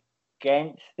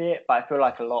against it, but I feel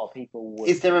like a lot of people would.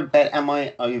 Is there a better... Am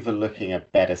I overlooking a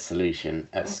better solution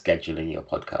at scheduling your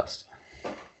podcast?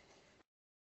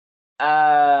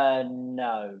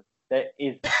 No, there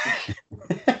is.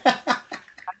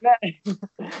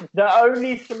 The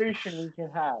only solution we can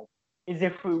have is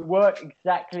if we work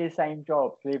exactly the same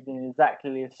jobs, lived in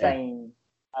exactly the same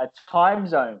time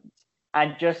zones,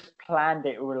 and just planned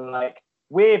it. We're like,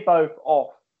 we're both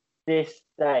off this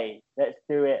day. Let's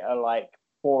do it at like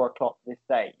 4 o'clock this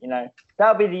day. You know,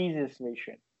 that would be the easiest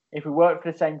solution. If we worked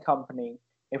for the same company,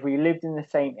 if we lived in the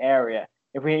same area,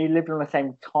 if we lived on the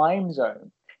same time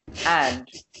zone. And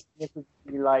it would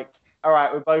be like, all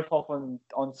right, we're both off on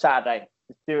Saturday.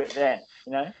 Let's do it then,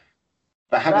 you know?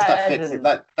 But how does that fix it?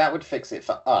 That would fix it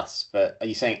for us, but are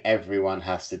you saying everyone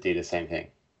has to do the same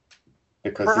thing?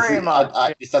 Because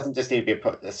this doesn't just need to be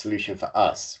a solution for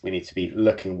us. We need to be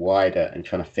looking wider and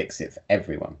trying to fix it for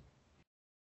everyone.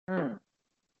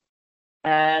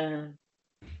 And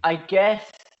I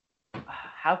guess,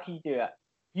 how can you do that?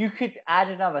 You could add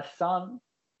another sun.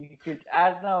 You could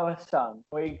add another sun,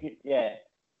 or you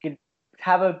could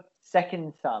have a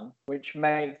second sun, which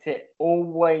makes it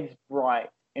always bright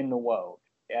in the world.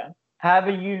 Yeah, have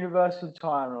a universal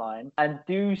timeline and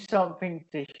do something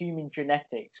to human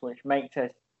genetics, which makes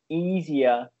us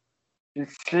easier to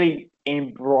sleep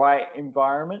in bright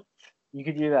environments. You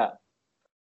could do that.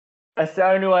 That's the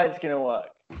only way it's gonna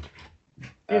work.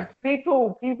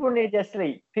 People need their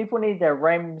sleep. People need their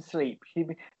REM sleep.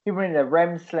 People need their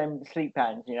REM sleep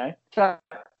patterns, you know? So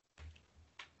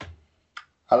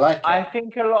I like it. I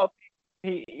think a lot of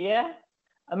people,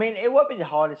 I mean, it won't be the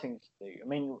hardest thing to do. I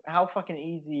mean, how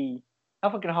fucking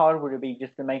hard would it be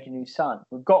just to make a new sun?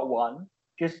 We've got one.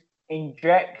 Just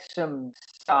inject some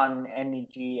sun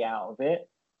energy out of it.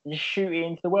 Just shoot it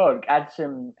into the world. Add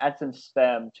some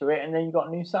sperm to it, and then you've got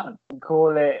a new sun. You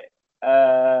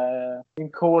can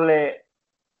call it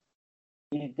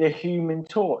the Human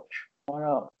Torch. Why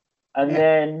not? And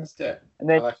then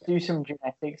do some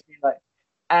genetics. Be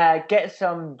like, get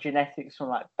some genetics from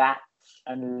like bats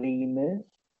and lemurs.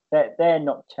 They're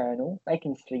nocturnal. They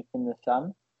can sleep in the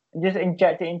sun, and just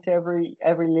inject it into every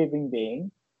living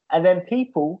being. And then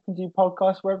people can do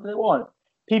podcasts wherever they want.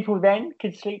 People then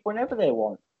can sleep whenever they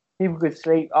want. People could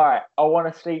sleep, all right, I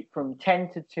want to sleep from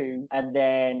 10 to 2 and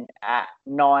then at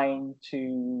 9 to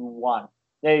 1.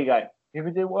 There you go.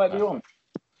 People do whatever you want.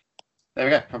 There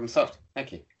we go. Problem solved.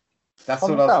 Thank you. That's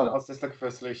Problem all I solved. was just looking for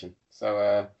a solution.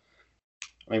 So,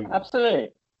 I mean,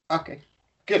 Absolutely. okay,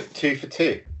 good. 2 for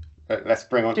 2. Let's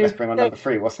bring on. Two Let's for bring on two. number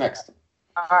 3. What's next?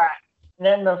 All right.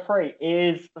 Number 3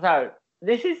 is so.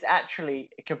 This is actually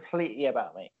completely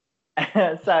about me.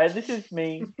 So this is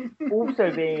me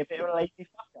also being a bit of a lazy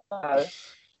fucker.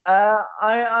 So,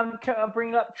 I'm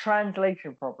bringing up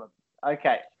translation problems.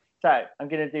 Okay, so I'm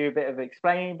going to do a bit of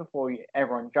explaining before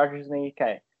everyone judges me.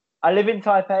 Okay, I live in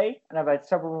Taipei, and I've had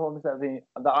several problems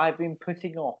that I've been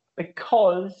putting off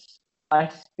because I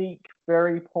speak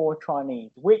very poor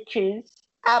Chinese, which is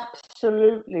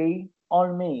absolutely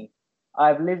on me.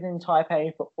 I've lived in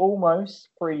Taipei for almost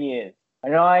 3 years,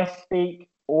 and I speak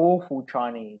awful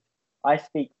Chinese. I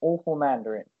speak awful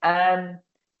Mandarin, and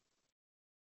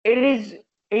it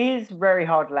is very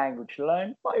hard language to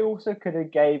learn, but I also could have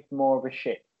gave more of a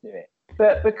shit to it.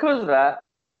 But because of that,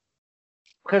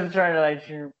 because of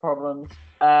translation problems,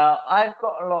 I've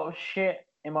got a lot of shit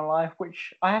in my life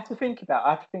which I have to think about. I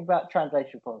have to think about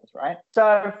translation problems, right?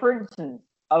 So, for instance,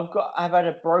 I've had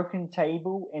a broken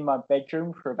table in my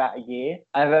bedroom for about a year.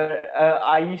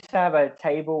 I used to have a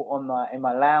table in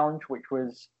my lounge, which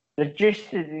was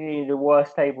logistically the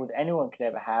worst table that anyone could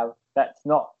ever have. That's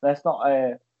not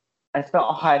a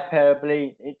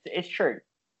hyperbole. It's true.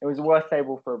 It was the worst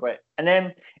table for a bit, and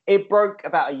then it broke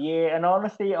about a year. And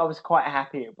honestly, I was quite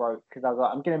happy it broke because I was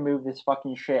like, I'm gonna move this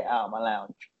fucking shit out of my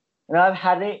lounge. And I've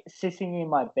had it sitting in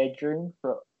my bedroom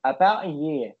for about a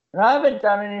year, and I haven't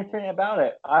done anything about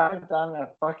it. I haven't done a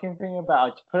fucking thing about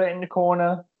it. I just put it in the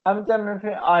corner. I haven't done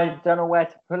anything. I don't know where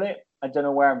to put it. I don't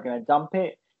know where I'm gonna dump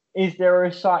it. Is there a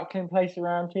recycling place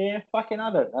around here? Fucking,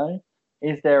 I don't know.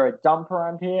 Is there a dump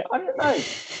around here? I don't know.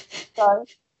 So,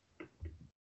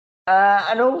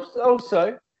 and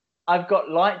also, I've got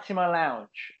lights in my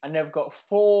lounge, and I've got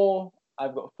four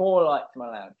lights in my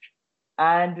lounge,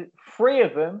 and 3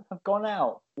 of them have gone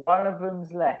out. 1 of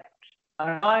them's left,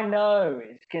 and I know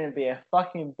it's going to be a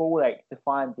fucking ball ache to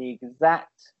find the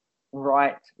exact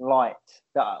right light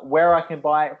where I can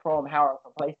buy it from, how I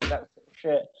can place it, that sort of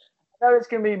shit. I know it's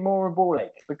going to be more of a ball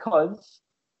ache because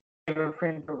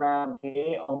everything around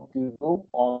here on Google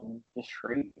on the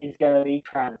street is going to be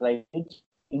translated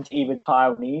into either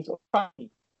Taiwanese or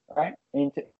Chinese, right?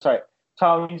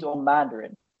 Taiwanese or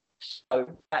Mandarin. So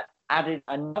that added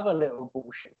another little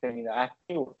bullshit thing that I have to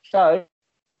deal with. So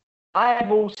I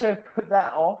have also put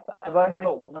that off. I've only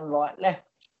got 1 light left.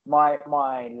 My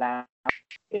lounge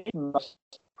is must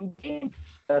be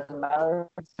doesn't matter.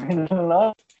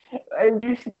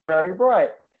 It's very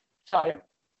bright. So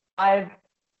I've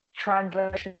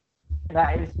translation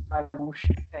that is my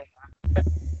bullshit thing.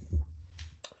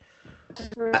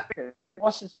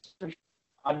 What's the solution?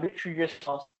 I literally just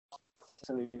asked the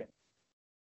solution.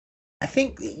 I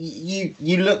think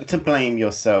you look to blame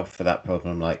yourself for that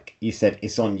problem. Like you said,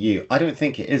 it's on you. I don't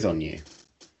think it is on you.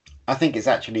 I think it's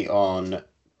actually on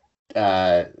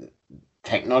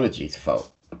technology's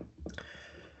fault.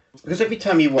 Because every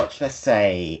time you watch, let's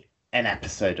say, an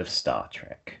episode of Star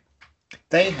Trek,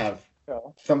 they have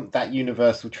that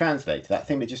universal translator, that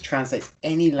thing that just translates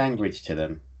any language to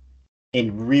them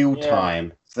in real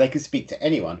time so they can speak to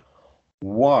anyone.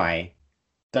 Why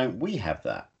don't we have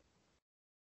that?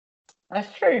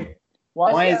 That's true.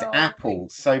 Why is Apple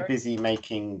so busy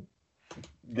making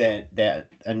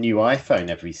a new iPhone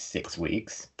every 6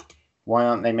 weeks? Why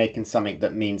aren't they making something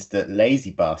that means that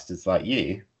lazy bastards like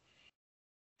you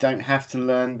don't have to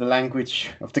learn the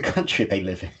language of the country they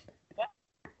live in?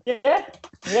 Yeah.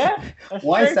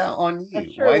 Why is that on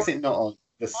you? Why is it not on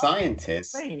the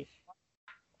scientists who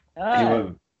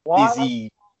are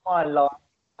busy? My life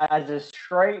as a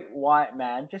straight white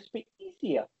man just be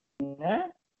easier, you know?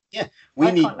 Yeah,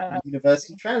 we need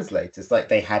universal translators. Like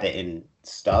they had it in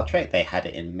Star Trek, they had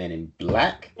it in Men in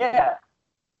Black. Yeah.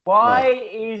 Why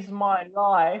is my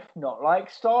life not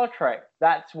like Star Trek?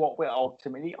 That's what we're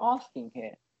ultimately asking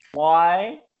here.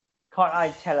 Why can't I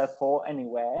teleport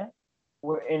anywhere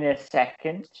in a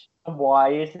second? And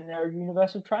why isn't there a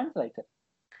universal translator?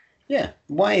 Yeah,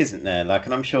 why isn't there? Like,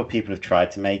 and I'm sure people have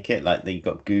tried to make it. Like, you've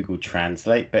got Google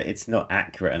Translate, but it's not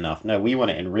accurate enough. No, we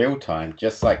want it in real time,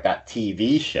 just like that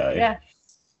TV show. Yeah.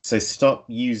 So stop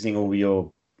using all your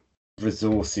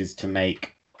resources to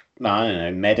make, I don't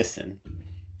know, medicine,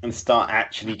 and start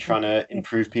actually trying to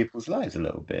improve people's lives a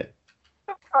little bit.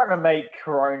 I'm trying to make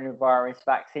coronavirus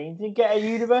vaccines and get a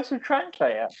universal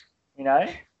translator. You know,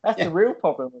 that's the real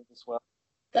problem with this world.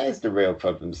 That is the real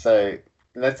problem. So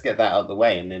let's get that out of the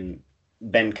way, and then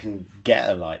Ben can get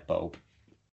a light bulb.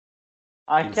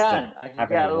 I can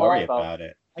get a light bulb. About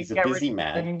it. He's a busy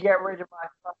man. I can get rid of my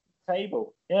fucking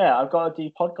table. Yeah, I've got to do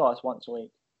podcasts once a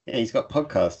week. Yeah, he's got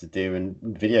podcasts to do and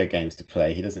video games to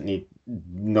play. He doesn't need Yeah,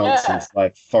 nonsense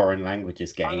like foreign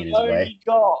languages getting I've in his way. only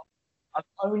got I've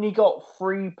only got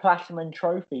 3 platinum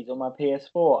trophies on my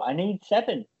PS4. I need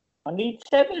 7. I need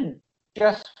 7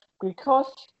 just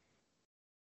because.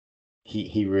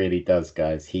 He really does,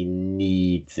 guys. He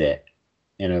needs it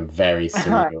in a very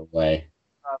surreal way.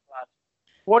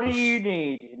 What do you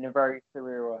need in a very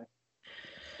surreal way?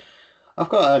 I've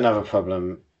got another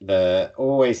problem that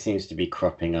always seems to be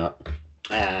cropping up,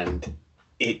 and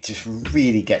it just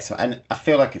really gets. And I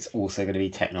feel like it's also going to be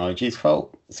technology's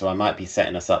fault. So I might be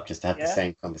setting us up just to have the Yeah.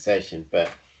 same conversation.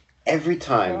 But every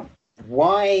time, Yeah.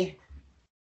 why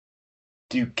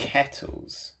do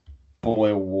kettles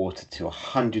boil water to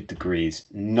 100 degrees?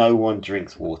 No one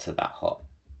drinks water that hot.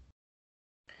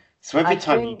 So every I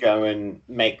time you think go and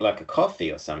make like a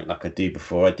coffee or something, like I do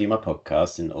before I do my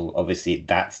podcast, and obviously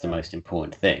that's the most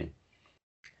important thing.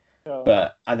 so.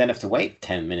 But I then have to wait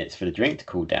 10 minutes for the drink to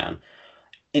cool down.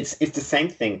 It's the same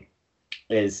thing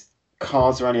as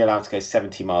cars are only allowed to go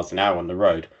 70 miles an hour on the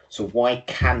road. So why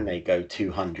can they go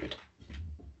 200?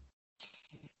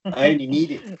 I only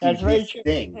need it to do That's very this true.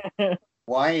 thing.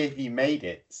 Why have you made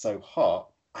it so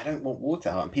hot? I don't want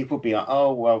water hot. And people be like,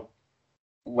 oh, well,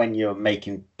 when you're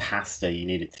making pasta, you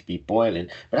need it to be boiling.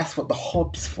 But that's what the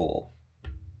hob's for.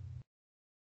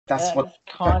 That's what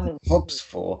kind of the hob's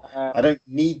for. I don't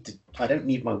need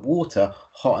my water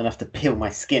hot enough to peel my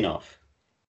skin off.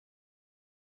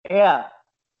 Yeah,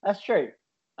 that's true.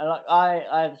 And like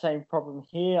I have the same problem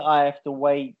here. I have to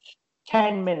wait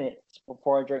 10 minutes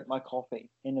before I drink my coffee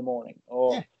in the morning,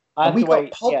 or Yeah. I have we to got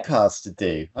wait. podcasts to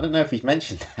do. I don't know if we've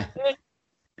mentioned that.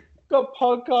 Got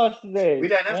podcasts to do. We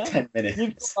don't have yeah? 10 minutes.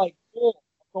 You've got like 4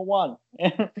 for 1. You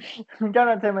don't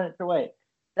have 10 minutes to wait.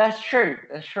 That's true.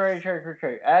 That's very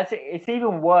true. It's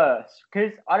even worse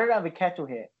because I don't have a kettle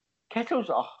here. Kettles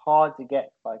are hard to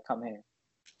get if I come here.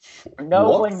 No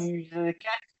What? one uses a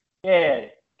kettle. Yeah,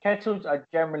 kettles are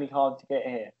generally hard to get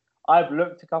here. I've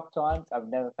looked a couple times. I've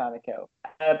never found a kettle.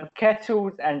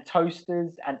 Kettles and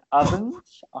toasters and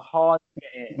ovens are hard to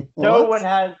get here. No What? one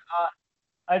has.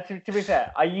 To be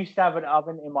fair, I used to have an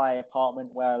oven in my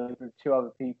apartment where I lived with 2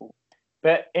 other people.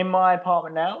 But in my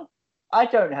apartment now, I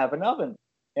don't have an oven.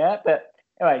 Yeah, but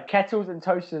anyway, kettles and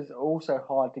toasters are also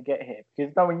hard to get here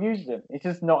because no one uses them. It's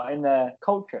just not in their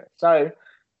culture. So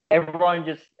everyone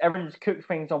just cooks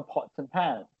things on pots and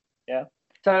pans. Yeah.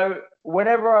 So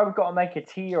whenever I've got to make a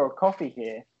tea or a coffee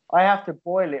here, I have to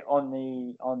boil it on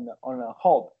a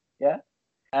hob. Yeah.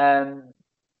 And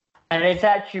it's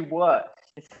actually worse.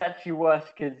 It's actually worse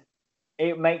because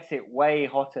it makes it way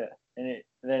hotter than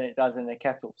it does in the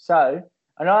kettle. So,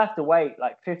 and I have to wait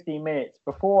like 15 minutes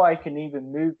before I can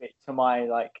even move it to my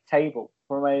like table.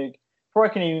 Before I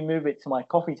can even move it to my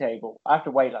coffee table, I have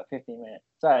to wait like 15 minutes.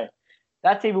 So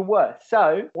that's even worse.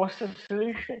 So what's the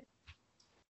solution?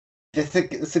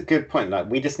 It's a good point. Like,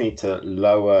 we just need to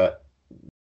lower.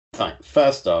 Like,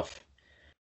 first off,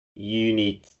 you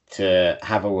need to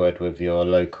have a word with your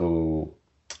local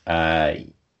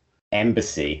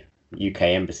embassy, UK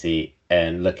embassy,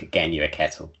 and look at getting you a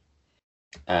kettle.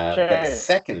 But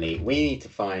secondly, we need to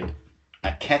find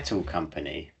a kettle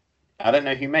company. I don't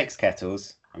know who makes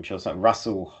kettles. I'm sure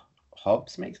Russell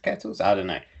Hobbs makes kettles. I don't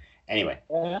know. Anyway,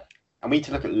 and we need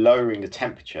to look at lowering the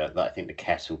temperature that I think the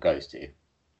kettle goes to.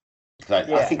 Like,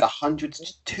 I think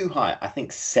 100's too high. I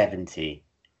think 70,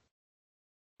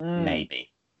 maybe.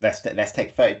 Let's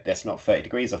take 30. Let's not 30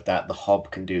 degrees off that. The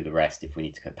hob can do the rest if we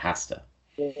need to cook pasta.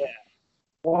 Yeah.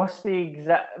 What's the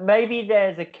exact? Maybe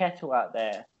there's a kettle out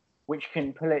there which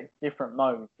can pull it different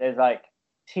modes. There's like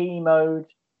tea mode,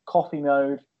 coffee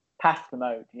mode, pasta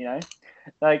mode. You know,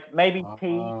 like maybe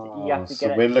tea. You have to get.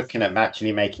 So we're looking at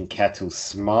actually making kettles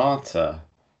smarter.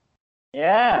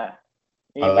 Yeah.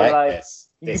 I like this.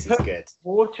 This is good.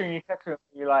 Water in your kettle.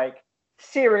 You're like,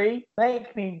 Siri,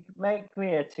 make me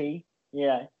a tea.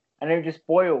 Yeah, and it'll just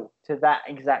boil to that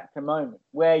exact moment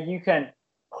where you can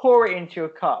pour it into a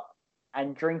cup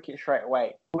and drink it straight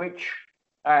away. Which,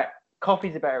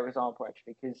 coffee's a better example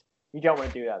actually because you don't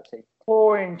want to do that. So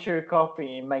pour into a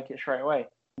coffee and make it straight away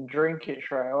and drink it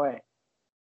straight away.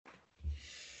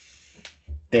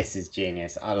 This is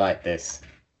genius. I like this.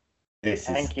 This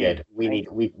is good.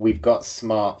 We've got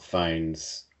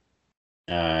smartphones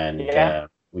and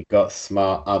we've got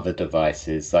smart other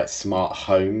devices like smart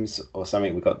homes or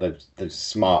something. We've got the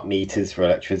smart meters for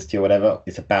electricity or whatever.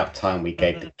 It's about time we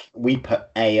put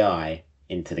AI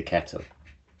into the kettle.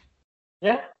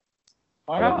 Yeah.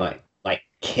 I want like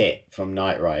Kit from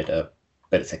Knight Rider,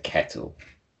 but it's a kettle.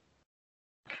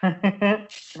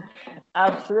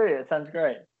 Absolutely, it sounds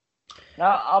great.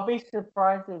 Now, I'll be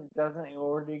surprised if it doesn't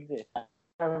already exist.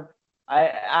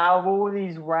 out of all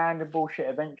these random bullshit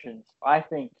inventions, I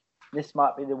think this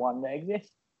might be the one that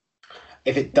exists.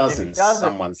 If it doesn't,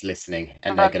 someone's listening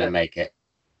and they're going to make it.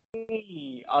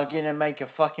 We are going to make a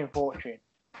fucking fortune.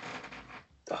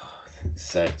 Oh,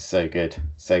 so good.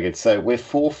 So good. So we're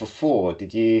 4 for 4.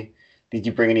 Did you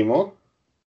bring any more?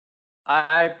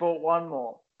 I brought one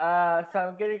more. So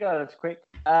I'm going to go this quick.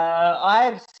 I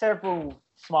have several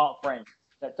smart friends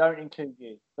that don't include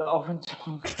you that often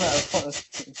talk about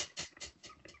politics.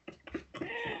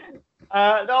 They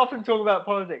often talk about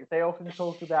politics. They often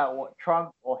talk about what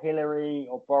Trump or Hillary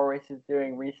or Boris is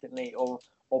doing recently, or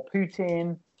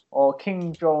Putin or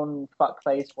King John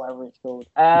fuckface, whatever it's called.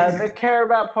 They care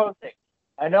about politics,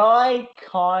 and I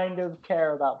kind of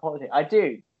care about politics. I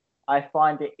do. I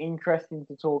find it interesting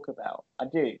to talk about. I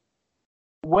do.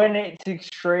 When it's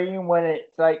extreme, when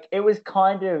it's like, it was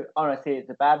kind of, honestly, it's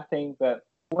a bad thing, but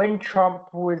when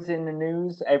Trump was in the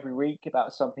news every week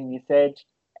about something he said,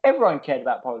 everyone cared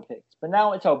about politics. But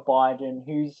now it's our Biden,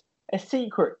 who's a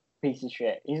secret piece of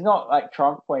shit. He's not like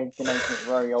Trump, where he's making it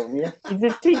very obvious. He's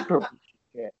a secret piece of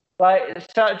shit. Like,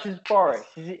 such as Boris.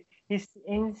 He's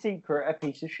in secret a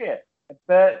piece of shit.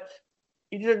 But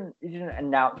he didn't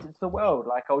announce it to the world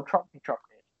like old Trumpy did.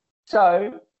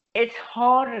 So it's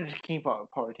harder to keep up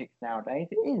with politics nowadays.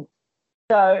 It is.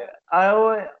 So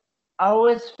I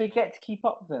always forget to keep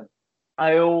up with them.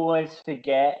 I always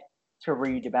forget to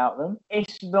read about them.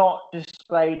 It's not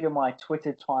displayed in my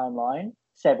Twitter timeline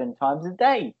 7 times a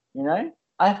day, you know?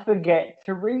 I forget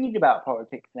to read about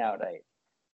politics nowadays.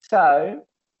 So,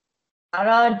 and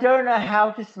I don't know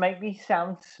how to make me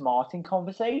sound smart in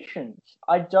conversations.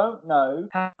 I don't know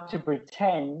how to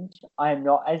pretend I'm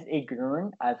not as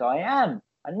ignorant as I am.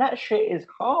 And that shit is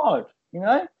hard, you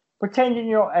know? Pretending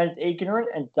you're as ignorant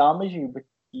and dumb as you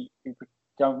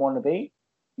don't want to be.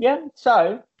 Yeah,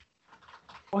 so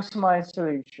what's my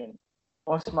solution?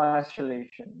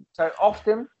 So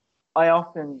I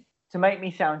often, to make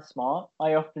me sound smart,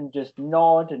 I often just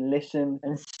nod and listen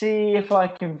and see if I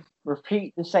can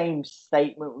repeat the same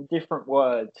statement with different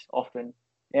words often.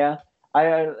 Yeah.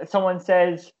 Someone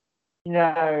says, you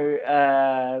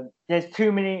know, there's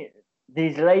too many,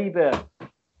 these laborists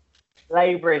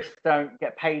don't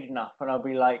get paid enough. And I'll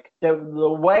be like, the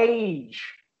wage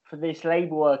for these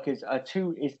labor workers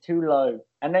is too low.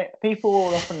 And people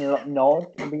will often nod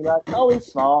and be like, oh, he's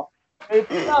smart.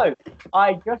 No,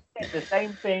 I just said the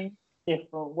same thing,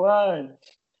 different words.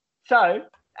 So,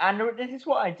 and this is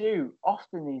what I do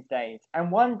often these days.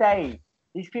 And one day,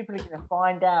 these people are going to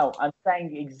find out I'm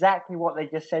saying exactly what they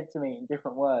just said to me in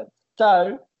different words.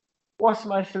 So, what's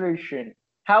my solution?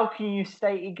 How can you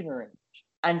stay ignorant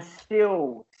and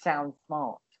still sound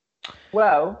smart?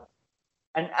 Well,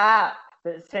 an app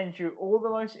that sends you all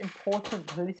the most important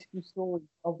political stories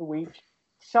of the week,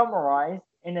 summarized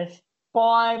in a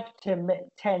 5 to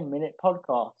 10 minute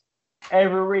podcast.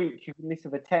 Every week you can listen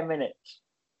for 10 minutes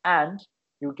and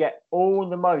you'll get all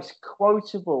the most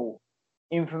quotable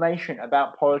information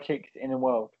about politics in the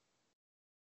world.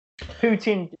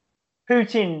 Putin,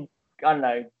 I don't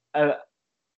know,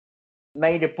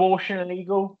 made abortion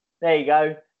illegal. There you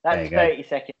go. That's 30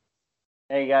 seconds.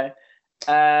 There you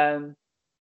go.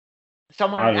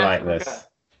 Someone I like this.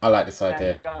 I like this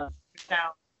idea.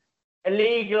 Now,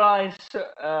 illegalized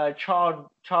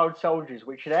child soldiers,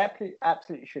 which they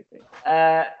absolutely should be.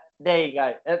 There you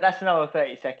go. That's another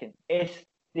 30 seconds. It's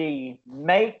the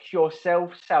Make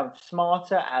Yourself Sound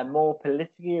Smarter and More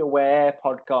Politically Aware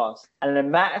podcast. And the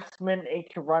maximum it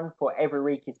can run for every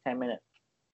week is 10 minutes.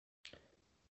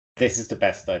 This is the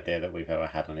best idea that we've ever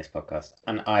had on this podcast.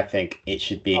 And I think it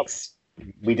should be...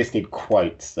 we just need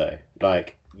quotes, though.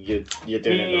 Like, you're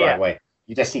doing it the right way.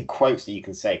 You just need quotes that you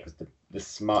can say, because the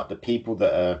people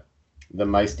that are the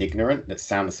most ignorant, that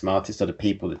sound the smartest, are the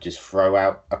people that just throw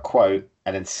out a quote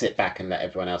and then sit back and let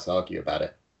everyone else argue about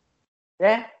it.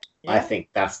 Yeah. I think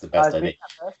that's the best idea.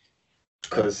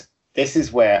 Because this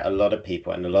is where a lot of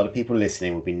people, and a lot of people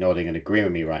listening will be nodding and agreeing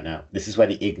with me right now, this is where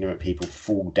the ignorant people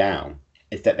fall down,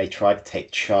 is that they try to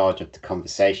take charge of the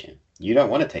conversation. You don't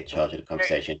want to take charge of the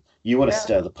conversation. You want to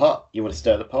stir the pot. You want to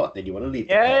stir the pot, then you want to leave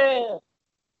the pot.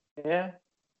 Yeah.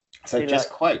 So just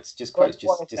quotes,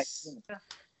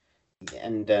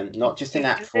 and not just in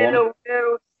that form.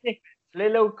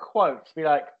 Little quotes. Be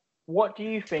like, what do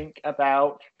you think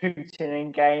about Putin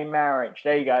and gay marriage?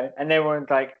 There you go. And everyone's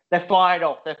like, they're fired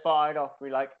off.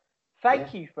 We're like,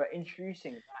 thank you for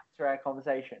introducing that to our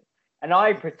conversation. And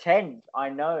I pretend I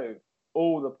know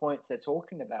all the points they're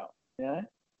talking about, you know?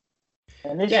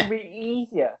 And this would be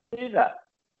easier to do that.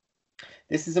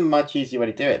 This is a much easier way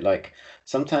to do it. Like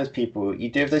sometimes you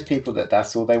do have those people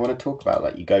that's all they want to talk about.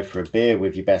 Like you go for a beer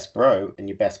with your best bro, and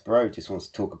your best bro just wants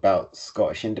to talk about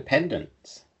Scottish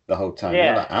independence the whole time. You're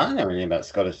Yeah. like, I don't know anything about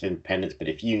Scottish independence, but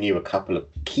if you knew a couple of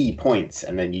key points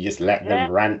and then you just let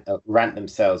them rant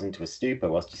themselves into a stupor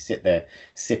whilst you sit there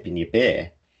sipping your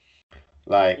beer,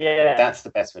 like that's the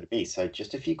best way to be. So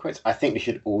just a few quotes. I think they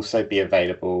should also be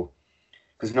available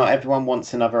because not everyone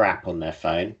wants another app on their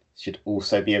phone. Should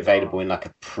also be available in like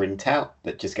a printout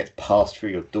that just gets passed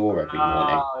through your door every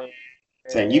morning.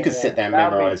 So then you can sit there and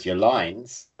memorize your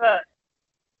lines. But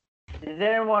does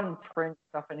anyone print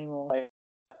stuff anymore? Like,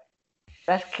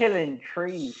 that's killing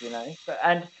trees, you know.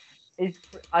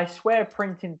 I swear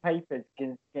printing paper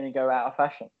is going to go out of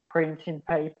fashion. Printing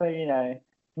paper, you know,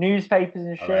 newspapers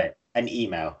and shit. Right. An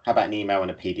email. How about an email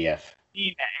and a PDF?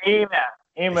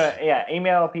 Email, yeah,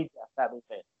 email or PDF. That'd be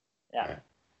it. Yeah. Right.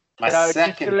 My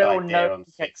second idea on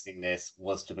fixing this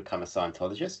was to become a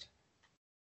Scientologist.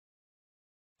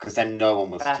 Because then no one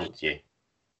wants to talk to you.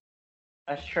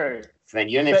 That's true. So then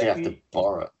you don't even have to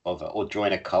borrow of it or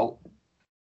join a cult.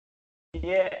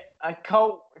 Yeah, a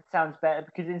cult sounds better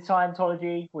because in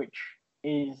Scientology, which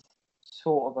is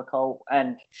sort of a cult,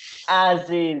 and as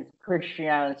is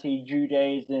Christianity,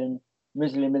 Judaism,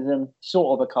 Muslimism,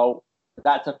 sort of a cult.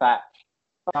 That's a fact.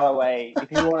 By the way,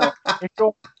 if you want to,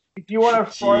 if you want to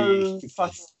throw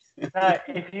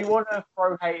if you want to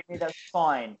throw hate at me, that's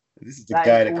fine. This is the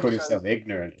guy that called himself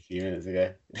ignorant a few minutes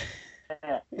ago.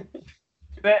 Yeah.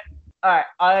 But all right,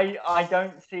 I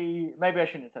don't see. Maybe I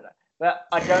shouldn't have said that. But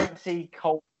I don't see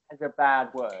cult as a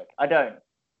bad word. I don't.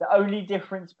 The only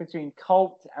difference between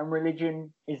cult and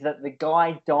religion is that the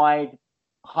guy died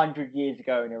 100 years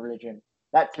ago in a religion.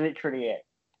 That's literally it.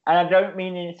 And I don't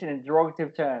mean it in a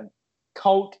derogative term.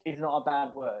 Cult is not a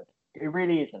bad word. It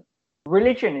really isn't.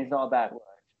 Religion is not a bad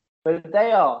word. But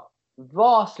they are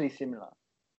vastly similar.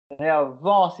 They are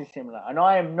vastly similar. And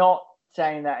I am not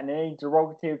saying that in any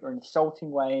derogative or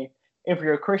insulting way. If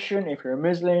you're a Christian, if you're a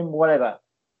Muslim, whatever.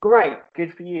 Great,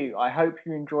 good for you. I hope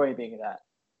you enjoy being that.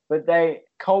 But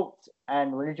cults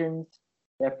and religions,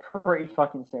 they're pretty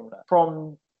fucking similar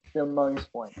from the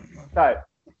most point. So,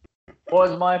 what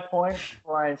was my point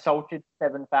before I insulted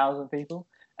 7,000 people?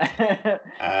 An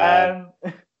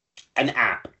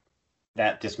app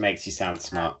that just makes you sound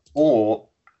smart. Or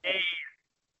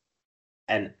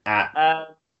an app.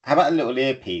 How about a little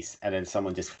earpiece and then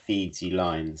someone just feeds you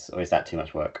lines? Or is that too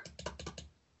much work?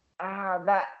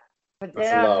 But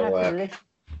they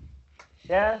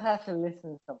don't have to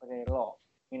listen to somebody a lot.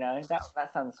 You know, that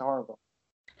sounds horrible.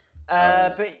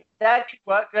 But that could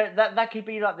work. That could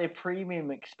be like their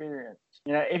premium experience.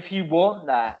 You know, if you want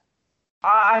that,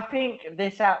 I think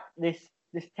this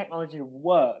technology would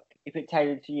work if it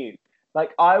tailored to you.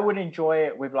 Like I would enjoy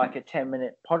it with like a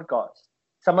 10-minute podcast.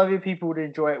 Some other people would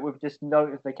enjoy it with just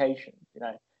notifications. You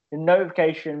know, the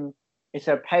notification is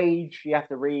a page you have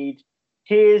to read.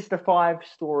 Here's the 5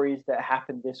 stories that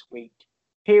happened this week.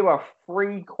 Here are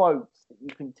 3 quotes that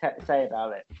you can say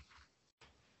about it.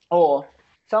 Or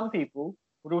some people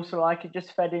would also like it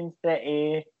just fed into their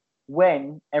ear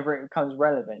whenever it becomes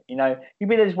relevant. You know, you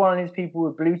be there's one of these people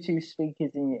with Bluetooth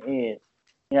speakers in your ears.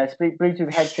 You know,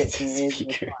 Bluetooth headsets in your ears.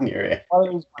 Speaker in your ear.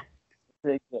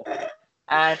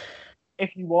 And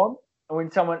if you want,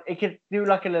 it could do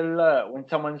like an alert when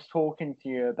someone's talking to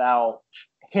you about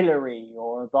Hillary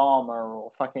or Obama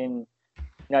or fucking,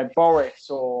 you know, Boris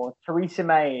or Theresa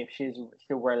May if she's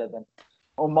still relevant,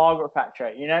 or Margaret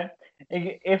Thatcher. You know,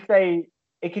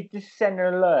 it could just send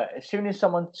an alert as soon as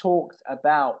someone talks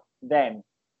about them.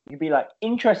 You could be like,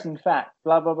 interesting fact,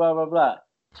 blah blah blah blah blah.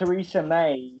 Theresa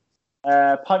May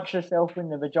punched herself in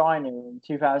the vagina in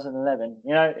 2011.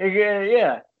 You know,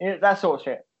 that sort of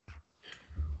shit.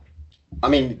 I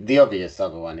mean, the obvious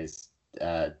other one is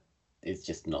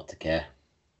just not to care.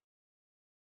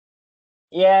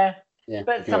 Yeah,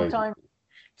 but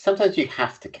sometimes you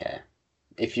have to care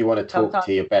if you want to talk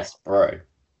to your best bro.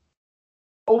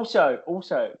 Also,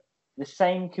 the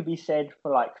same could be said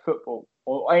for like football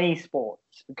or any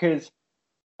sports because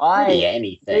really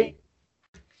anything.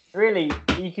 Really,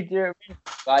 you could do it.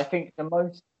 I think the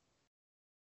most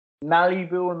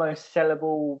malleable and most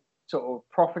sellable, sort of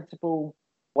profitable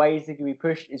ways that can be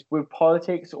pushed is with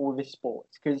politics or with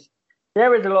sports because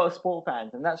there is a lot of sport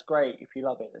fans, and that's great if you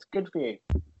love it. That's good for you.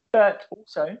 But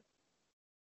also,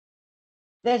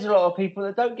 there's a lot of people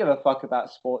that don't give a fuck about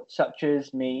sports, such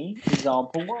as me,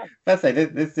 example one. That's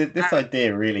it. This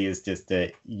idea really is just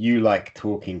that you like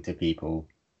talking to people,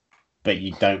 but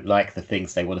you don't like the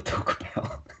things they want to talk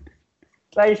about.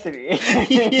 Basically.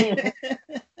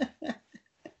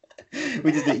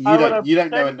 Which is that you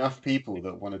don't know enough people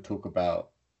that want to talk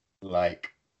about like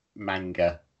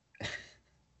manga.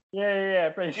 Yeah,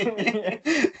 basically.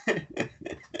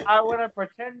 I want to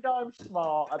pretend I'm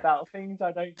smart about things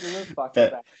I don't give a fuck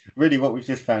about. Really, what we've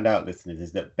just found out, listeners,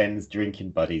 is that Ben's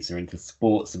drinking buddies are into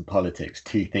sports and politics,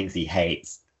 two things he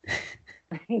hates.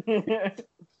 In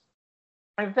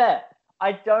fact,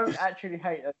 I don't actually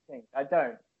hate those things. I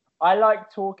don't. I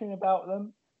like talking about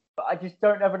them, but I just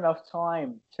don't have enough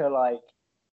time to like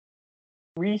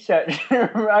research.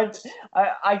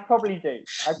 I probably do.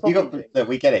 Look,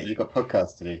 we get it. You got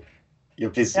podcasts to do. You're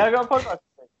busy. Yeah, I got a podcast to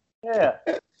do. Yeah.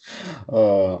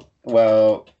 Oh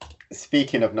well.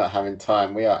 Speaking of not having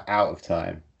time, we are out of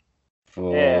time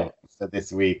for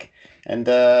this week. And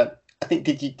I think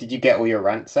did you get all your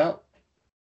rants out?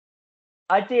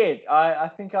 I did. I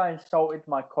think I insulted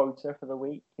my quota for the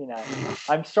week. You know,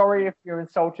 I'm sorry if you're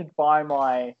insulted by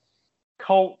my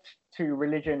cult to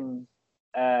religion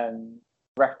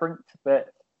reference,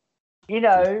 but you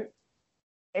know,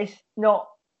 it's not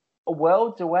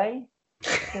worlds away.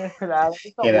 It's not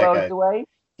worlds away.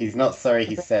 He's not sorry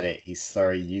he said it. He's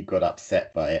sorry you got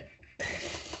upset by it.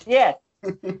 Yeah.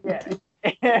 Yeah.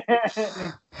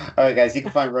 Alright guys, you can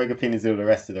find Rogue Opinions and all the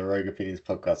rest of the Rogue Opinions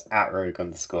podcast at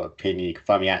Rogue_Opinion. You can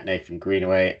find me at Nathan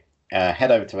Greenaway. Head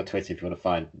over to our Twitter if you want to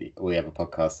find all the other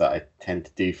podcasts that I tend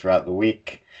to do throughout the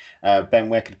week. Ben,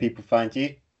 where can people find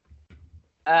you?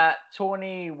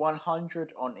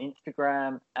 Tawny100 on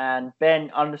Instagram and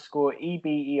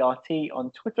Ben_EBERT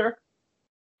on Twitter.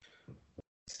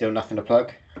 Still nothing to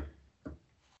plug?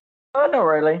 Oh, not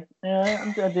really. Yeah,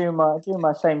 I'm doing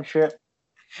my same shit.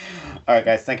 All right,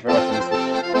 guys. Thank you very much for listening.